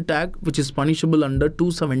malignant act, which is punishable under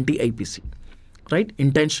 270 IPC, right,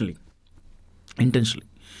 intentionally,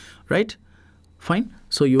 right, fine.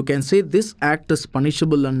 So you can say this act is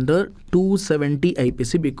punishable under 270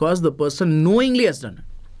 IPC because the person knowingly has done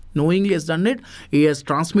it. He has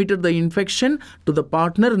transmitted the infection to the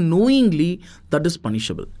partner knowingly. That is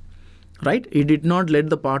punishable, right? He did not let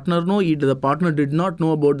the partner know. The partner did not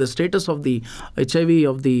know about the status of the HIV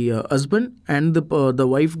of the husband, and the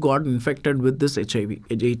wife got infected with this HIV.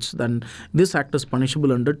 Then this act is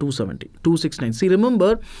punishable under 269. See,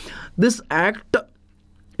 remember, this act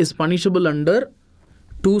is punishable under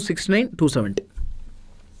 269, 270.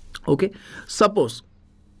 Okay. Suppose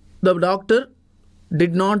the doctor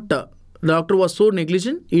was so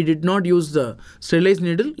negligent, he did not use the sterilized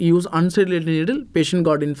needle, he used unsterilized needle, patient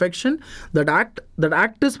got infection. That act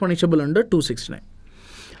is punishable under 269.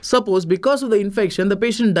 Suppose because of the infection, the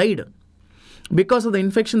patient died. Because of the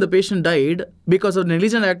infection, the patient died because of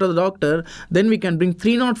negligent act of the doctor, then we can bring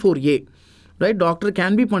 304A. Right? Doctor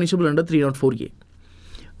can be punishable under 304A.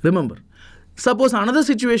 Remember. Suppose another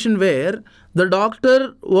situation where the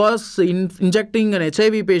doctor was injecting an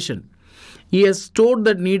HIV patient. He has stored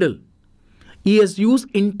that needle. He has used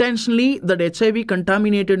intentionally that HIV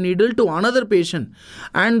contaminated needle to another patient,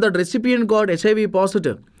 and the recipient got HIV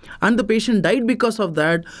positive and the patient died because of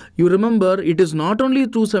that. You remember, it is not only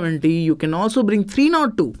 270, you can also bring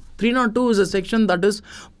 302. 302 is a section that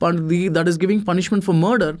is giving punishment for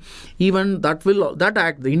murder. Even that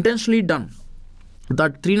act, the intentionally done,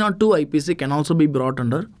 that 302 IPC can also be brought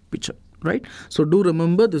under picture. Right? So do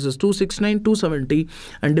remember, this is 269, 270,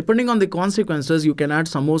 and depending on the consequences, you can add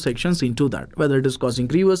some more sections into that, whether it is causing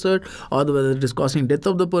grievous hurt or whether it is causing death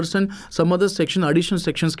of the person. Some other additional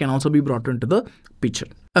sections can also be brought into the picture.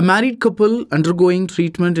 A married couple undergoing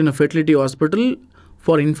treatment in a fertility hospital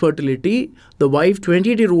for infertility. The wife,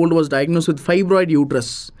 28-year-old, was diagnosed with fibroid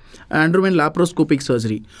uterus and underwent laparoscopic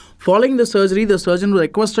surgery. Following the surgery, the surgeon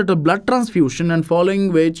requested a blood transfusion, and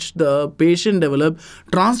following which the patient developed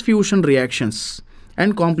transfusion reactions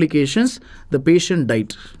and complications. The patient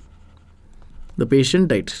died.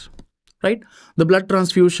 Right? The blood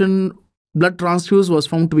transfused was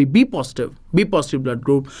found to be B positive blood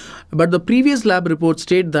group, but the previous lab report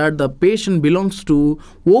state that the patient belongs to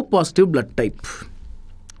O positive blood type.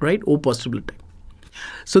 Right? O positive blood type.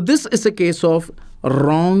 So this is a case of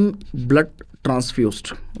wrong blood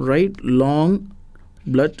transfused, right? Long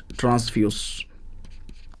blood transfusion,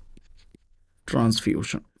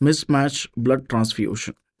 mismatch blood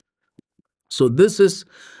transfusion. So this is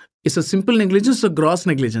a simple negligence, a gross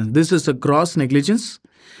negligence. This is a gross negligence,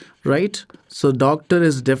 right? So doctor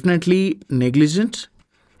is definitely negligent.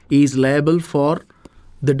 He is liable for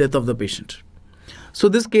the death of the patient. So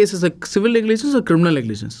this case is a civil negligence or criminal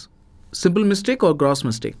negligence, simple mistake or gross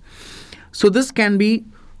mistake. So this can be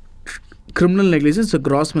criminal negligence, a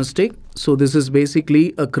gross mistake. So this is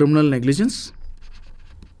basically a criminal negligence.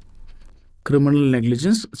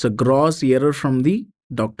 It's a gross error from the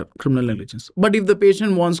doctor, criminal negligence. But if the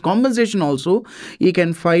patient wants compensation also, he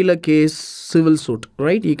can file a case civil suit,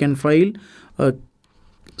 right? He can file a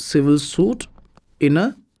civil suit in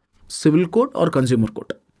a civil court or consumer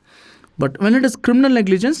court. But when it is criminal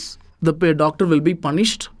negligence, the doctor will be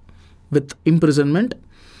punished with imprisonment,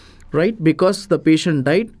 right? Because the patient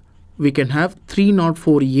died, we can have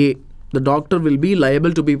 304A. The doctor will be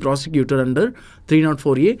liable to be prosecuted under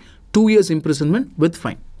 304A, 2 years imprisonment with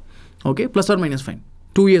fine. Okay, plus or minus fine.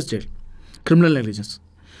 2 years jail. Criminal negligence.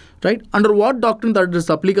 Right? Under what doctrine that is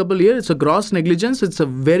applicable here? It's a gross negligence. It's a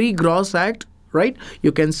very gross act. Right?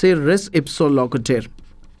 You can say res ipsa loquitur.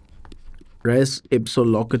 Res ipsa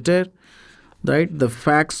loquitur. Right? The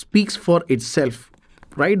fact speaks for itself.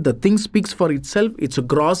 Right? The thing speaks for itself. It's a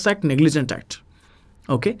gross act, negligent act.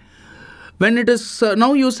 Okay. When it is,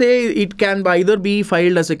 now you say it can either be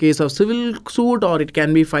filed as a case of civil suit or it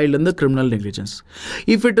can be filed in the criminal negligence.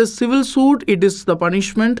 If it is civil suit, it is the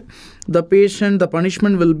punishment. The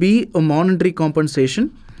punishment will be a monetary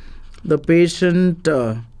compensation. The patient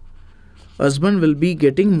husband will be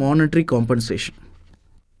getting monetary compensation.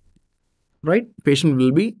 right? Patient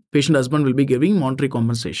husband will be giving monetary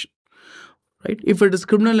compensation, right? If it is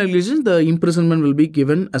criminal negligence, the imprisonment will be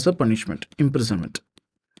given as a punishment, imprisonment,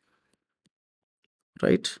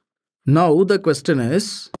 right? Now the question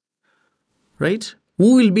is, right,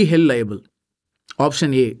 who will be held liable?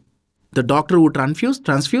 Option A, the doctor who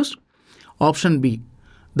transfused. Option B,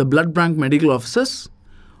 the blood bank medical officers.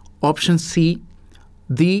 Option C,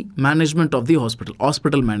 the management of the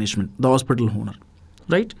hospital management, the hospital owner,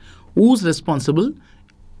 right? Who's responsible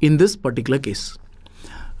in this particular case?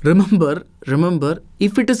 Remember,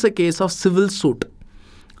 if it is a case of civil suit,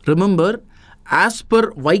 remember, as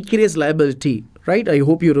per vicarious liability, right? I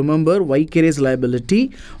hope you remember vicarious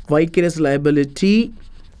liability. Vicarious liability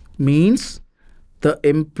means the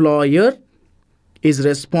employer is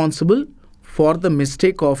responsible for the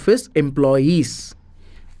mistake of his employees,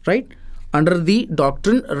 right? Under the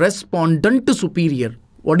doctrine respondent superior.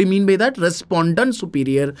 What do you mean by that? Respondent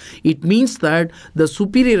superior. It means that the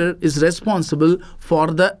superior is responsible for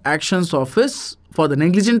the actions of his, for the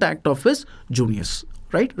negligent act of his juniors,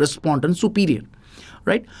 right? Respondent superior,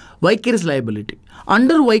 right? Vicarious liability.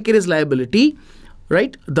 Under vicarious liability,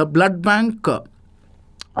 right, the blood bank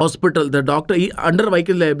hospital, the doctor, under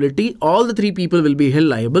vicarious liability, all the three people will be held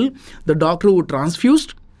liable. The doctor who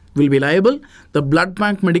transfused will be liable. The blood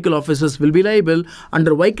bank medical officers will be liable.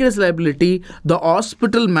 Under vicarious liability, the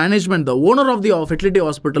hospital management, the owner of the fertility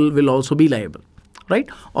hospital will also be liable, right?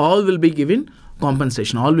 All will be given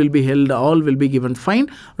compensation. All will be held, all will be given fine,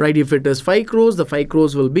 right? If it is 5 crores, the 5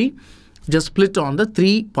 crores will be just split on the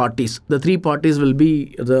three parties. The three parties will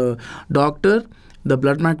be the doctor, the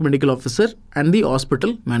blood bank medical officer, and the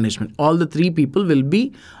hospital management. All the three people will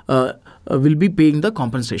be paying the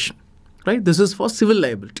compensation, right? This is for civil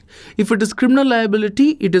liability. If it is criminal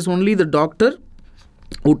liability, it is only the doctor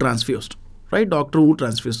who transfused, right? Doctor who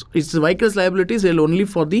transfused. It's vicarious liabilities only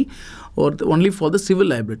for the civil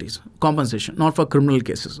liabilities compensation, not for criminal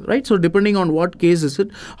cases, right? So depending on what case is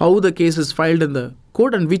it, how the case is filed in the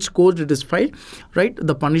court and which court it is filed, right,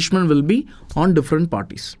 the punishment will be on different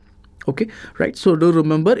parties. Okay, right? So do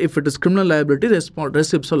remember, if it is criminal liability, res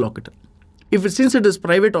ipsa loquitur. Since it is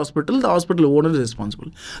private hospital, the hospital owner is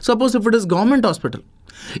responsible. Suppose if it is government hospital,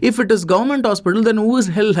 then who is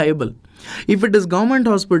held liable? If it is government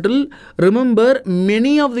hospital, remember,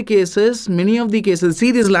 many of the cases,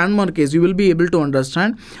 see this landmark case, you will be able to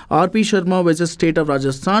understand. R.P. Sharma versus State of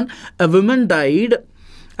Rajasthan, a woman died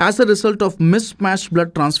as a result of mismatched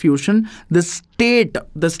blood transfusion. The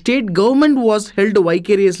state government was held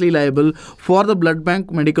vicariously liable for the blood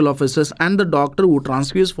bank medical officers and the doctor who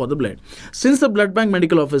transfused for the blood. Since the blood bank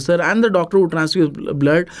medical officer and the doctor who transfused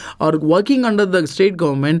blood are working under the state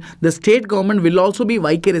government will also be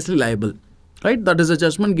vicariously liable, right? That is a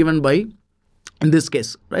judgment given by, in this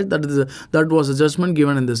case, right? That was a judgment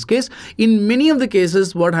given in this case. In many of the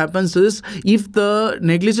cases, what happens is, if the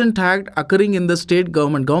negligent act occurring in the state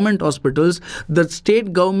government hospitals, the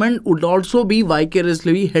state government would also be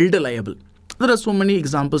vicariously held liable. There are so many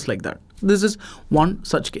examples like that. This is one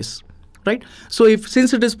such case, right? So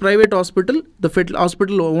since it is private hospital, the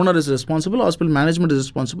hospital owner is responsible, hospital management is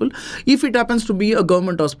responsible. If it happens to be a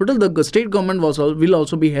government hospital, the state government will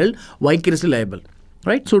also be held vicariously liable.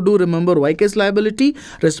 Right, so do remember vicarious liability,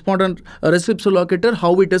 respondent, res ipsa loquitur,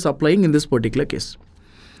 how it is applying in this particular case,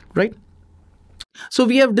 right? So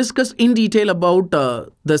we have discussed in detail about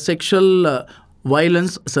the sexual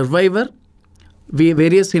violence survivor.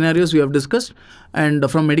 Various scenarios we have discussed, and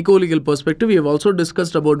from medico-legal perspective, we have also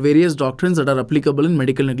discussed about various doctrines that are applicable in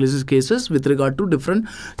medical negligence cases with regard to different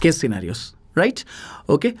case scenarios, right?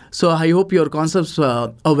 Okay, so I hope your concepts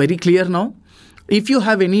are very clear now. If you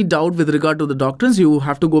have any doubt with regard to the doctrines, you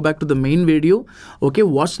have to go back to the main video. Okay,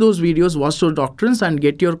 watch those videos, watch those doctrines, and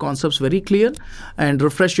get your concepts very clear and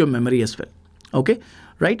refresh your memory as well. Okay,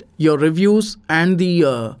 right? Your reviews and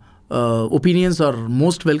the opinions are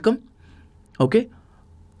most welcome. Okay,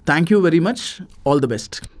 thank you very much. All the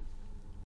best.